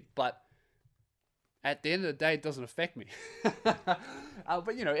 sympathy. But at the end of the day, it doesn't affect me. But,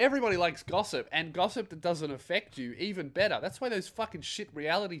 everybody likes gossip. And gossip that doesn't affect you, even better. That's why those fucking shit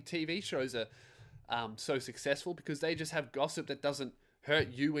reality TV shows are so successful. Because they just have gossip that doesn't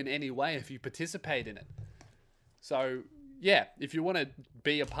hurt you in any way if you participate in it. So, yeah, if you want to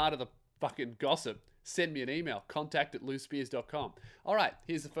be a part of the fucking gossip, send me an email, contact@louispears.com. All right,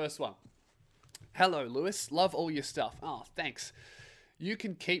 here's the first one. Hello, Louis. Love all your stuff. Oh, thanks. You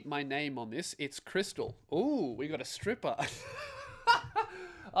can keep my name on this. It's Crystal. Ooh, we got a stripper.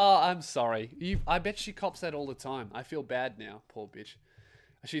 Oh, I'm sorry. I bet she cops that all the time. I feel bad now. Poor bitch.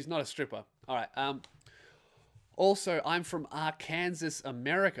 She's not a stripper. All right. Also, I'm from Arkansas,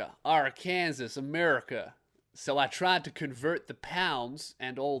 America. Arkansas, America. So I tried to convert the pounds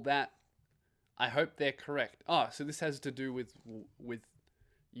and all that. I hope they're correct. Oh, so this has to do with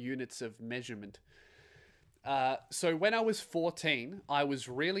units of measurement. So when I was 14, I was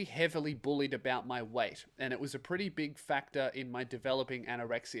really heavily bullied about my weight, and it was a pretty big factor in my developing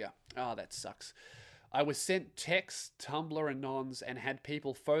anorexia. Oh, that sucks. I was sent texts, Tumblr anons, and had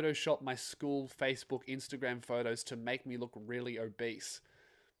people Photoshop my school, Facebook, Instagram photos to make me look really obese.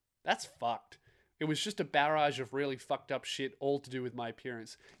 That's fucked. It was just a barrage of really fucked up shit, all to do with my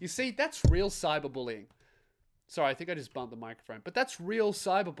appearance. You see, that's real cyberbullying. Sorry, I think I just bumped the microphone. But that's real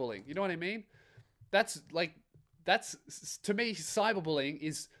cyberbullying. You know what I mean? To me, cyberbullying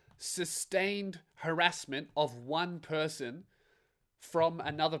is sustained harassment of one person from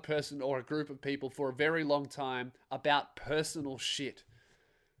another person or a group of people for a very long time about personal shit.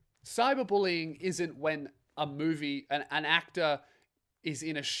 Cyberbullying isn't when an actor is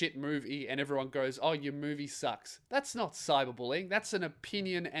in a shit movie and everyone goes, oh, your movie sucks. That's not cyberbullying. That's an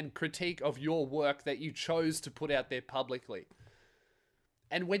opinion and critique of your work that you chose to put out there publicly.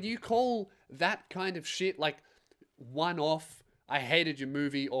 And when you call that kind of shit like one-off, I hated your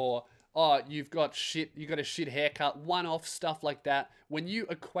movie, or, oh, you got a shit haircut, one-off stuff like that, when you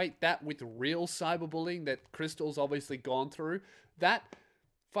equate that with real cyberbullying that Crystal's obviously gone through, that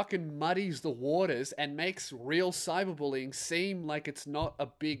fucking muddies the waters and makes real cyberbullying seem like it's not a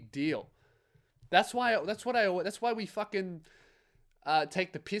big deal. That's why we fucking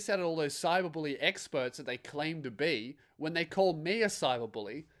take the piss out of all those cyberbully experts that they claim to be when they call me a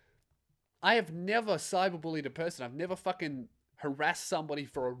cyberbully. I have never cyberbullied a person. I've never fucking harassed somebody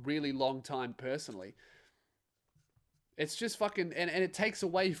for a really long time personally. It's just fucking, and it takes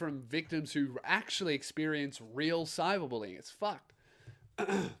away from victims who actually experience real cyberbullying. It's fucked.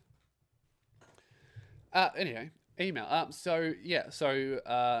 Anyway, email.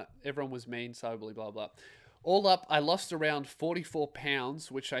 Everyone was mean, cyberbully, blah, blah. All up, I lost around 44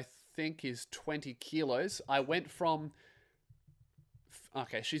 pounds, which I think is 20 kilos. I went from...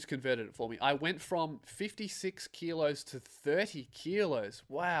 Okay, she's converted it for me. I went from 56 kilos to 30 kilos.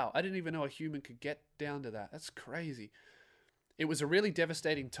 Wow, I didn't even know a human could get down to that. That's crazy. It was a really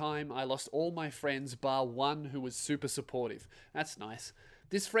devastating time. I lost all my friends, bar one who was super supportive. That's nice.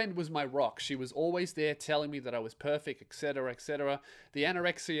 This friend was my rock. She was always there telling me that I was perfect, etc., etc. The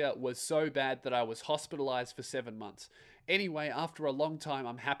anorexia was so bad that I was hospitalized for 7 months. Anyway, after a long time,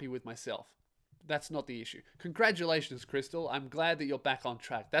 I'm happy with myself. That's not the issue. Congratulations, Crystal. I'm glad that you're back on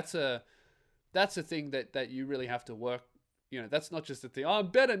track. That's a thing that you really have to work. That's not just a thing. Oh, I'm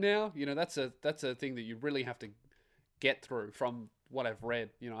better now. That's a thing that you really have to get through from what I've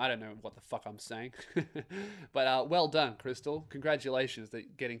read. I don't know what the fuck I'm saying. But well done, Crystal. Congratulations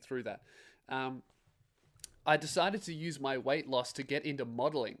that getting through that. I decided to use my weight loss to get into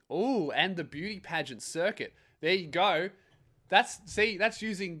modeling. Ooh, and the beauty pageant circuit. There you go. That's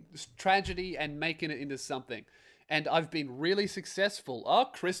using tragedy and making it into something. And I've been really successful. Oh,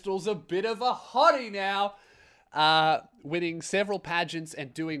 Crystal's a bit of a hottie now. Winning several pageants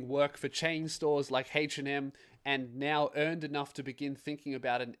and doing work for chain stores like H&M, and now earned enough to begin thinking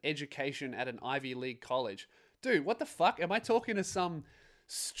about an education at an Ivy League college. Dude, what the fuck? Am I talking to some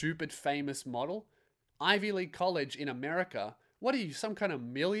stupid famous model? Ivy League college in America? What are you, some kind of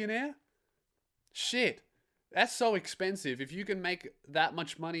millionaire? Shit. That's so expensive. If you can make that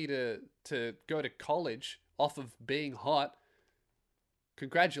much money to go to college off of being hot,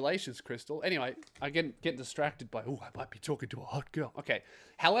 congratulations, Crystal. Anyway, I get distracted by, oh, I might be talking to a hot girl. Okay.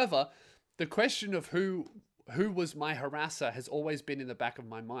 However, the question of who was my harasser has always been in the back of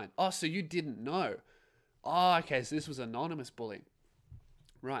my mind. Oh, so you didn't know. Oh, okay, so this was anonymous bullying.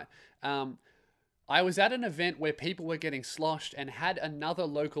 Right. I was at an event where people were getting sloshed and had another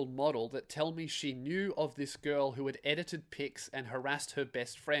local model that tell me she knew of this girl who had edited pics and harassed her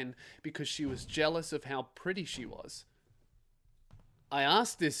best friend because she was jealous of how pretty she was. I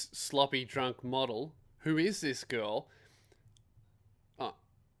asked this sloppy drunk model, who is this girl?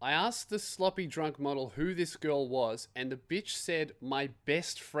 I asked the sloppy drunk model who this girl was, and the bitch said, my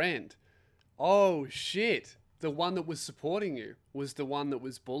best friend. Oh shit. The one that was supporting you was the one that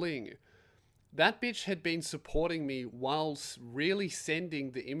was bullying you. That bitch had been supporting me whilst really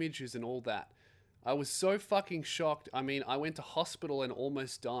sending the images and all that. I was so fucking shocked. I mean, I went to hospital and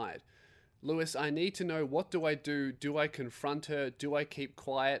almost died. Lewis, I need to know, what do I do? Do I confront her? Do I keep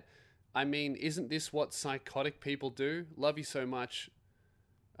quiet? I mean, isn't this what psychotic people do? Love you so much.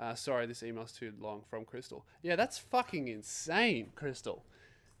 Sorry, this email's too long, from Crystal. Yeah, that's fucking insane, Crystal.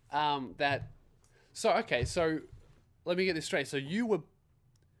 Okay, so let me get this straight. So you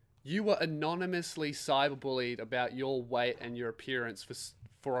were anonymously cyberbullied about your weight and your appearance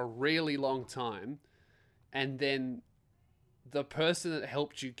for a really long time, and then the person that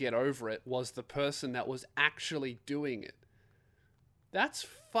helped you get over it was the person that was actually doing it. That's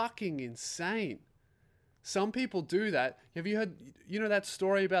fucking insane. Some people do that. Have you heard, that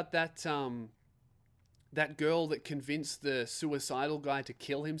story about that girl that convinced the suicidal guy to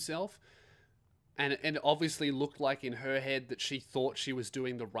kill himself? And it obviously looked like in her head that she thought she was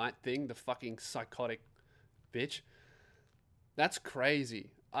doing the right thing, the fucking psychotic bitch. That's crazy.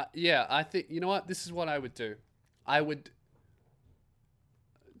 Yeah, I think, you know what? This is what I would do. I would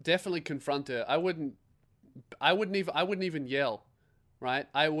definitely confront her. I wouldn't even yell, right?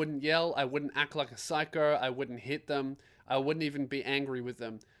 I wouldn't yell. I wouldn't act like a psycho. I wouldn't hit them. I wouldn't even be angry with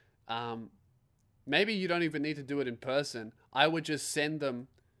them. Maybe you don't even need to do it in person. I would just send them.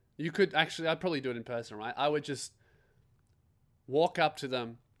 You could actually, I'd probably do it in person, right? I would just walk up to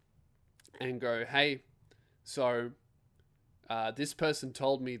them and go, hey, so this person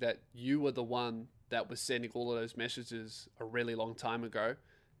told me that you were the one that was sending all of those messages a really long time ago.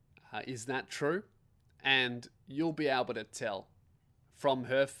 Is that true? And you'll be able to tell from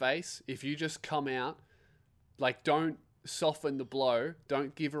her face. If you just come out, like, don't soften the blow.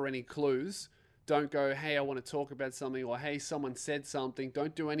 Don't give her any clues. Don't go, hey, I want to talk about something, or hey, someone said something.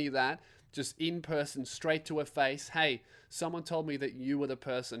 Don't do any of that. Just in person, straight to her face. Hey, someone told me that you were the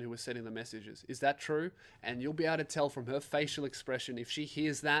person who was sending the messages. Is that true? And you'll be able to tell from her facial expression. If she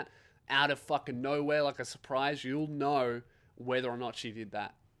hears that out of fucking nowhere like a surprise, you'll know whether or not she did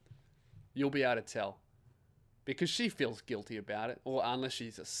that. You'll be able to tell. Because she feels guilty about it. Or unless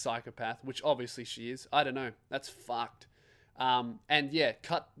she's a psychopath, which obviously she is. I don't know. That's fucked. And yeah,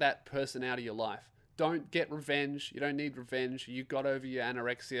 cut that person out of your life. Don't get revenge. You don't need revenge. You got over your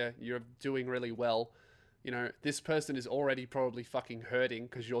anorexia. You're doing really well. This person is already probably fucking hurting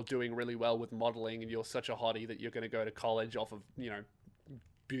because you're doing really well with modeling and you're such a hottie that you're going to go to college off of,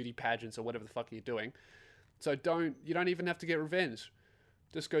 beauty pageants or whatever the fuck you're doing. So you don't even have to get revenge.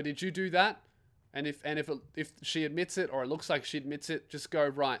 Just go, did you do that? And if she admits it, or it looks like she admits it, just go,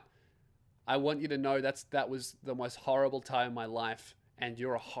 right, I want you to know that was the most horrible time in my life, and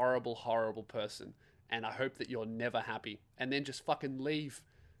you're a horrible, horrible person, and I hope that you're never happy. And then just fucking leave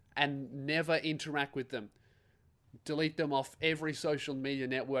and never interact with them. Delete them off every social media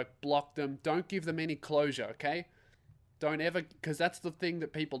network, block them. Don't give them any closure, okay? Don't ever, because that's the thing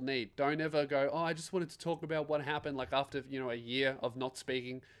that people need. Don't ever go, oh, I just wanted to talk about what happened, like after, a year of not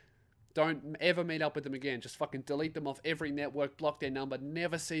speaking. Don't ever meet up with them again. Just fucking delete them off every network, block their number,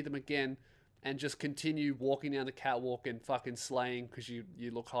 never see them again, and just continue walking down the catwalk and fucking slaying because you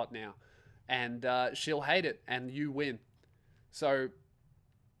look hot now. And she'll hate it, and you win. So,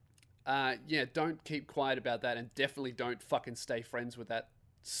 yeah, don't keep quiet about that, and definitely don't fucking stay friends with that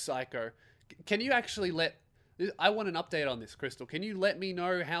psycho. Can you actually I want an update on this, Crystal. Can you let me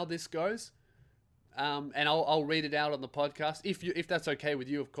know how this goes? And I'll read it out on the podcast, if that's okay with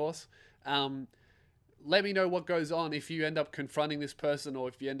you, of course. Let me know what goes on if you end up confronting this person or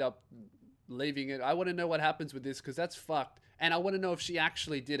if you end up leaving it. I want to know what happens with this because that's fucked. And I want to know if she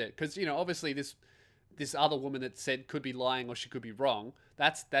actually did it because, obviously this other woman that said could be lying or she could be wrong.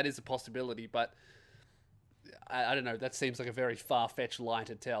 That is a possibility, but I don't know. That seems like a very far-fetched lie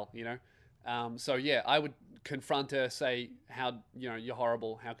to tell, So yeah, I would confront her, say how, you're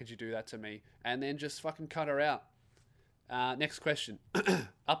horrible. How could you do that to me? And then just fucking cut her out. Next question.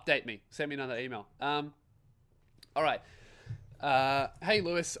 Update me. Send me another email. All right. Hey,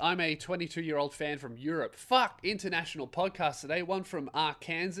 Lewis, I'm a 22-year-old fan from Europe. Fuck, international podcast today. One from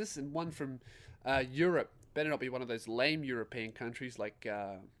Arkansas and one from Europe. Better not be one of those lame European countries like,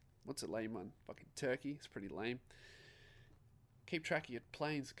 what's a lame one? Fucking Turkey. It's pretty lame. Keep track of your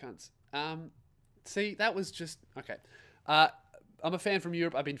planes, cunts. See, that was just okay. I'm a fan from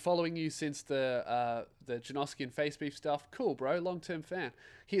Europe. I've been following you since the Janoski and Face Beef stuff. Cool, bro. Long-term fan.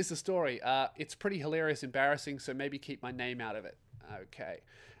 Here's the story. It's pretty hilarious, embarrassing, so maybe keep my name out of it. Okay.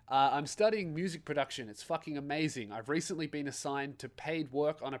 I'm studying music production. It's fucking amazing. I've recently been assigned to paid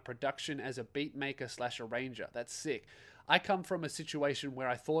work on a production as a beat maker / arranger. That's sick. I come from a situation where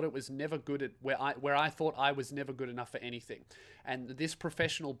I thought it was never good at where I thought I was never good enough for anything. And this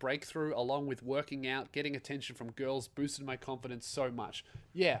professional breakthrough, along with working out, getting attention from girls, boosted my confidence so much.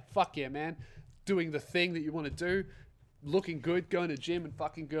 Yeah, fuck yeah, man. Doing the thing that you want to do, looking good, going to gym and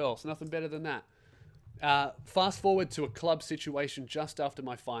fucking girls. Nothing better than that. Fast forward to a club situation just after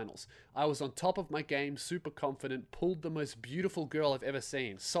my finals. I was on top of my game, super confident, pulled the most beautiful girl I've ever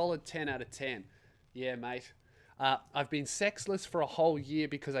seen. Solid 10 out of 10. Yeah, mate. I've been sexless for a whole year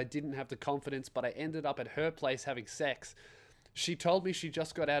because I didn't have the confidence, but I ended up at her place having sex. She told me she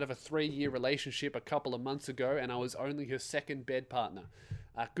just got out of a 3-year relationship a couple of months ago, and I was only her second bed partner.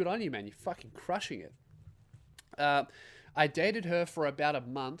 Good on you, man. You're fucking crushing it. I dated her for about a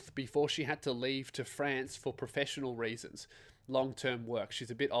month before she had to leave to France for professional reasons. Long-term work. She's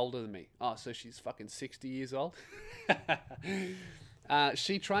a bit older than me. Oh, so she's fucking 60 years old?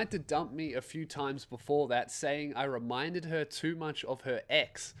 She tried to dump me a few times before that, saying I reminded her too much of her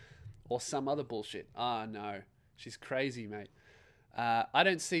ex or some other bullshit. Oh, no. She's crazy, mate. I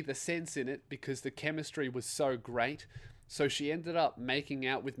don't see the sense in it because the chemistry was so great. So she ended up making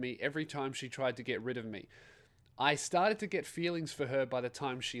out with me every time she tried to get rid of me. I started to get feelings for her by the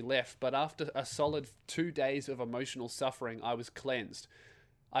time she left, but after a solid 2 days of emotional suffering, I was cleansed.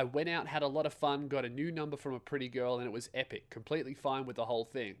 I went out, had a lot of fun, got a new number from a pretty girl, and it was epic. Completely fine with the whole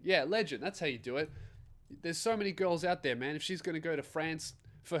thing. Yeah, legend. That's how you do it. There's so many girls out there, man. If she's going to go to France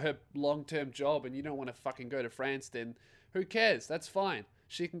for her long-term job and you don't want to fucking go to France, then who cares? That's fine.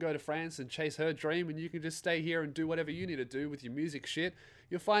 She can go to France and chase her dream, and you can just stay here and do whatever you need to do with your music shit.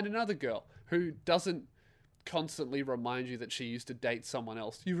 You'll find another girl who doesn't constantly remind you that she used to date someone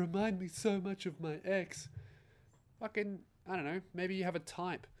else. You remind me so much of my ex. Fucking, I don't know, maybe you have a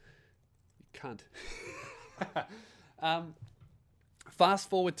type. You cunt. Fast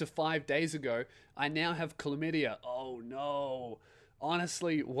forward to 5 days ago, I now have chlamydia. Oh no.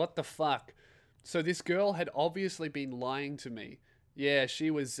 Honestly, what the fuck? So this girl had obviously been lying to me. Yeah, she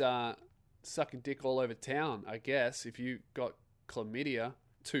was sucking dick all over town, I guess. If you got chlamydia,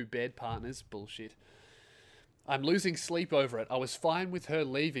 2 bed partners, bullshit. I'm losing sleep over it. I was fine with her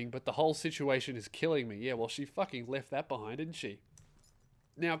leaving, but the whole situation is killing me. Yeah, well, she fucking left that behind, didn't she?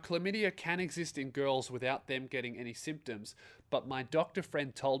 Now, chlamydia can exist in girls without them getting any symptoms, but my doctor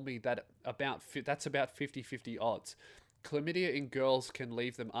friend told me that that's about 50-50 odds. Chlamydia in girls can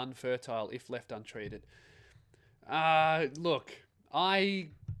leave them unfertile if left untreated. Look, I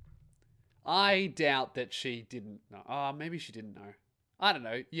doubt that she didn't know. Maybe she didn't know. I don't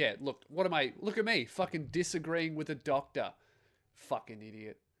know. Yeah, look, look at me, fucking disagreeing with a doctor. Fucking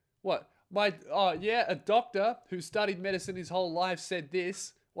idiot. What? A doctor who studied medicine his whole life said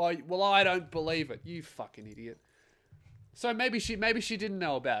this. Well, I don't believe it. You fucking idiot. So maybe she didn't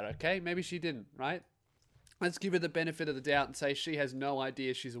know about it, okay? Maybe she didn't, right? Let's give her the benefit of the doubt and say she has no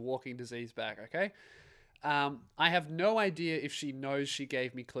idea she's a walking disease bag, okay? I have no idea if she knows she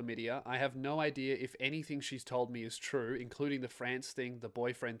gave me chlamydia. I have no idea if anything she's told me is true, including the France thing, the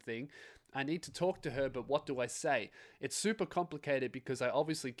boyfriend thing. I need to talk to her, but what do I say? It's super complicated because I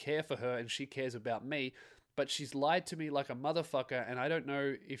obviously care for her and she cares about me, but she's lied to me like a motherfucker, and I don't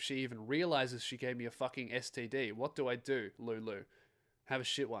know if she even realizes she gave me a fucking STD. What do I do, Lulu? Have a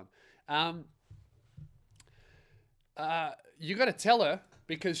shit one. You gotta tell her,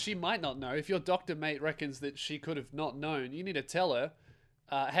 because she might not know. If your doctor mate reckons that she could have not known, you need to tell her,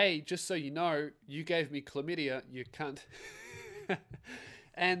 hey, just so you know, you gave me chlamydia, you cunt.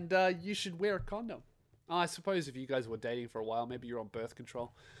 And you should wear a condom. I suppose if you guys were dating for a while, maybe you're on birth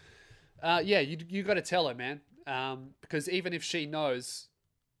control. Yeah, you got to tell her, man. Because even if she knows,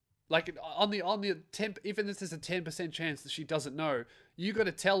 like on the temp, even if there's a 10% chance that she doesn't know, you got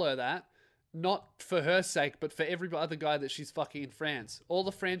to tell her that. Not for her sake, but for every other guy that she's fucking in France. All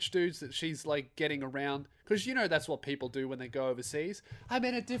the French dudes that she's like getting around. Because you know that's what people do when they go overseas. I'm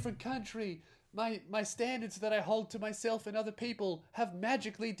in a different country. My standards that I hold to myself and other people have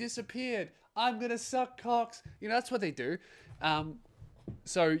magically disappeared. I'm going to suck cocks. You know, that's what they do.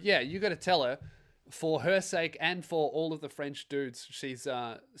 So yeah, you got to tell her, for her sake and for all of the French dudes she's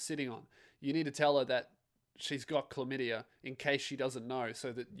sitting on. You need to tell her that she's got chlamydia in case she doesn't know,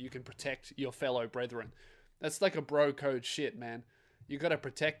 so that you can protect your fellow brethren. That's like a bro code shit, man. You got to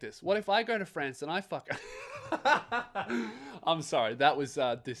protect us. What if I go to France and I fuck her? I'm sorry, that was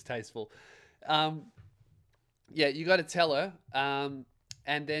distasteful. um, yeah, you got to tell her,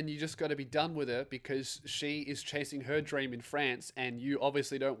 and then you just got to be done with her because she is chasing her dream in France, and you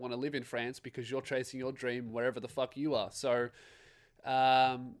obviously don't want to live in France because you're chasing your dream wherever the fuck you are. So,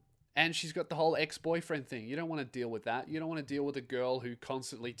 and she's got the whole ex-boyfriend thing. You don't want to deal with that. You don't want to deal with a girl who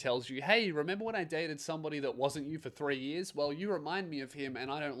constantly tells you, hey, remember when I dated somebody that wasn't you for 3 years? Well, you remind me of him and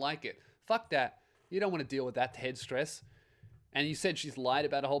I don't like it. Fuck that. You don't want to deal with that head stress. And you said she's lied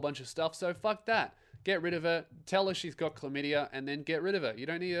about a whole bunch of stuff, so fuck that. Get rid of her. Tell her she's got chlamydia, and then get rid of her. You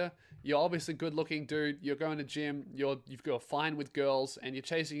don't need her. You're obviously a good-looking dude. You're going to gym. You've got fine with girls, and you're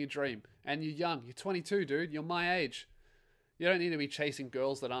chasing your dream. And you're young. You're 22, dude. You're my age. You don't need to be chasing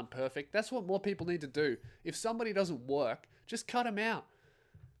girls that aren't perfect. That's what more people need to do. If somebody doesn't work, just cut them out.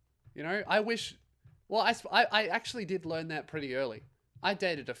 You know, I wish... Well, I actually did learn that pretty early. I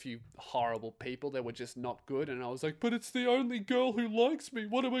dated a few horrible people that were just not good, and I was like, but it's the only girl who likes me.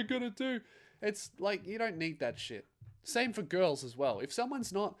 What am I going to do? It's like, you don't need that shit. Same for girls as well. If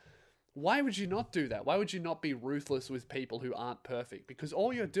someone's not... Why would you not do that? Why would you not be ruthless with people who aren't perfect? Because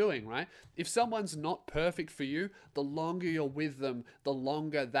all you're doing, right? If someone's not perfect for you, the longer you're with them, the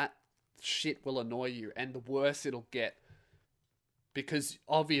longer that shit will annoy you, and the worse it'll get. Because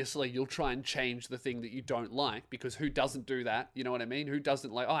obviously you'll try and change the thing that you don't like, because who doesn't do that? You know what I mean? Who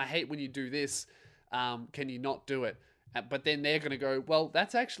doesn't like, oh, I hate when you do this. Can you not do it? But then they're going to go, well,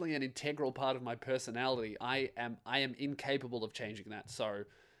 that's actually an integral part of my personality. I am incapable of changing that. So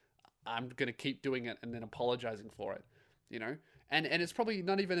I'm going to keep doing it and then apologizing for it, you know? And it's probably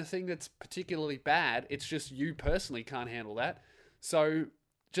not even a thing that's particularly bad. It's just you personally can't handle that. So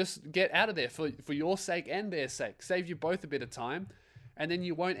just get out of there for your sake and their sake. Save you both a bit of time. And then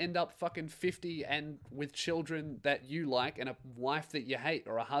you won't end up fucking 50 and with children that you like and a wife that you hate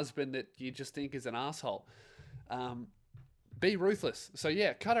or a husband that you just think is an asshole. Be ruthless. So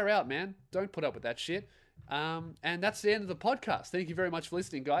yeah, cut her out, man. Don't put up with that shit. And that's the end of the podcast. Thank you very much for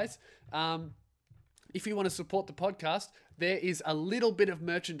listening, guys. If you want to support the podcast, there is a little bit of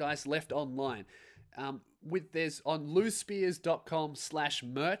merchandise left online. There's on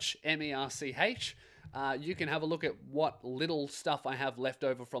loosespears.com/merch, MERCH. You can have a look at what little stuff I have left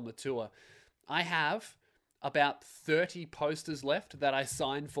over from the tour. I have about 30 posters left that I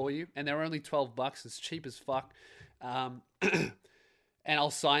signed for you, and they're only $12. It's cheap as fuck. And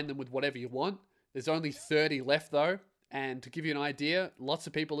I'll sign them with whatever you want. There's only 30 left though. And to give you an idea, lots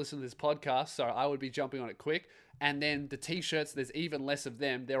of people listen to this podcast, so I would be jumping on it quick. And then the t-shirts, there's even less of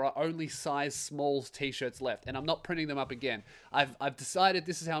them. There are only size smalls t-shirts left, and I'm not printing them up again. I've decided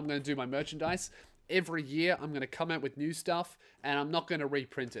this is how I'm going to do my merchandise. Every year, I'm going to come out with new stuff, and I'm not going to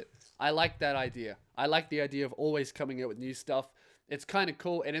reprint it. I like that idea. I like the idea of always coming out with new stuff. It's kind of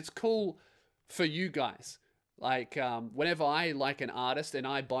cool, and it's cool for you guys. Like, whenever I like an artist and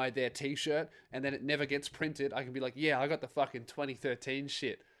I buy their t-shirt and then it never gets printed, I can be like, yeah, I got the fucking 2013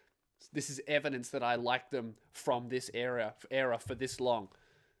 shit. This is evidence that I like them from this era for this long.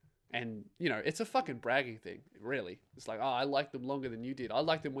 And, you know, it's a fucking bragging thing, really. It's like, oh, I liked them longer than you did. I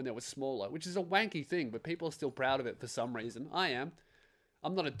liked them when they were smaller, which is a wanky thing, but people are still proud of it for some reason. I am.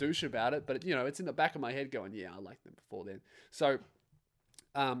 I'm not a douche about it, but, you know, it's in the back of my head going, yeah, I liked them before then. So...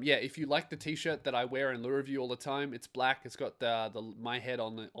 yeah, if you like the t-shirt that I wear in Lure Review all the time, it's black, it's got my head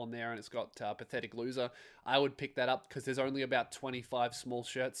on there, and it's got Pathetic Loser. I would pick that up because there's only about 25 small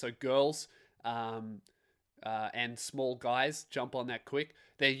shirts, so girls and small guys jump on that quick.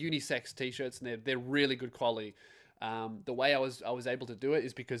 They're unisex t-shirts, and they're really good quality. The way I was able to do it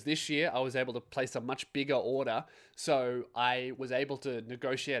is because this year I was able to place a much bigger order, so I was able to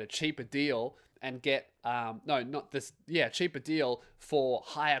negotiate a cheaper deal and get, cheaper deal for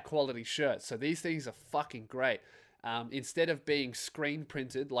higher quality shirts. So these things are fucking great. Instead of being screen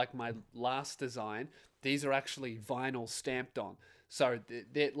printed like my last design, these are actually vinyl stamped on. So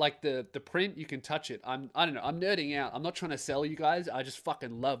they're like the print, you can touch it. I don't know, I'm nerding out. I'm not trying to sell you guys. I just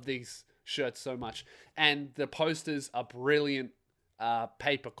fucking love these shirts so much. And the posters are brilliant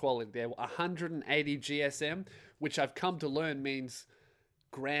paper quality. They're 180 GSM, which I've come to learn means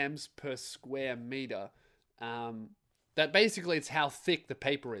grams per square meter. That basically it's how thick the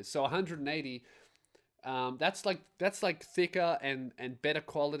paper is. So 180, that's like thicker and better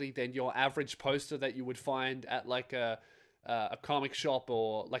quality than your average poster that you would find at like a comic shop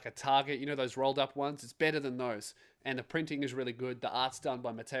or like a Target. You know, those rolled up ones. It's better than those. And the printing is really good. The art's done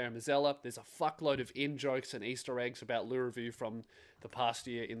by Matteo Mazzella. There's a fuckload of in-jokes and Easter eggs about Lure Review from the past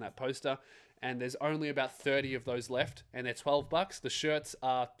year in that poster. And there's only about 30 of those left, and they're $12. The shirts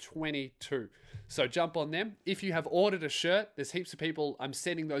are $22. So jump on them. If you have ordered a shirt, there's heaps of people. I'm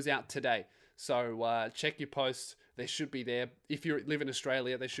sending those out today. So check your posts. They should be there. If you live in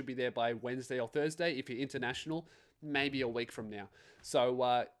Australia, they should be there by Wednesday or Thursday. If you're international, maybe a week from now.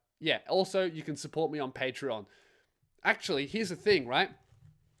 So, yeah. Also, you can support me on Patreon. Actually, here's the thing, right?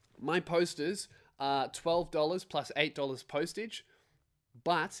 My posters are $12 plus $8 postage.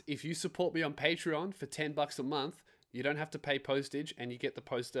 But if you support me on Patreon for $10 a month, you don't have to pay postage and you get the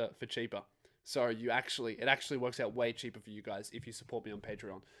poster for cheaper. So it actually works out way cheaper for you guys if you support me on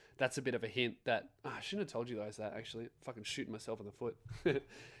Patreon. That's a bit of a hint that, I shouldn't have told you guys that actually. Fucking shooting myself in the foot.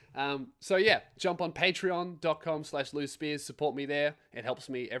 So yeah, jump on patreon.com/losespears, support me there. It helps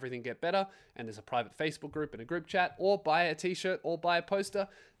me everything get better. And there's a private Facebook group and a group chat, or buy a t-shirt or buy a poster.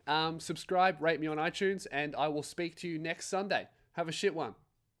 Subscribe, rate me on iTunes, and I will speak to you next Sunday. Have a shit one.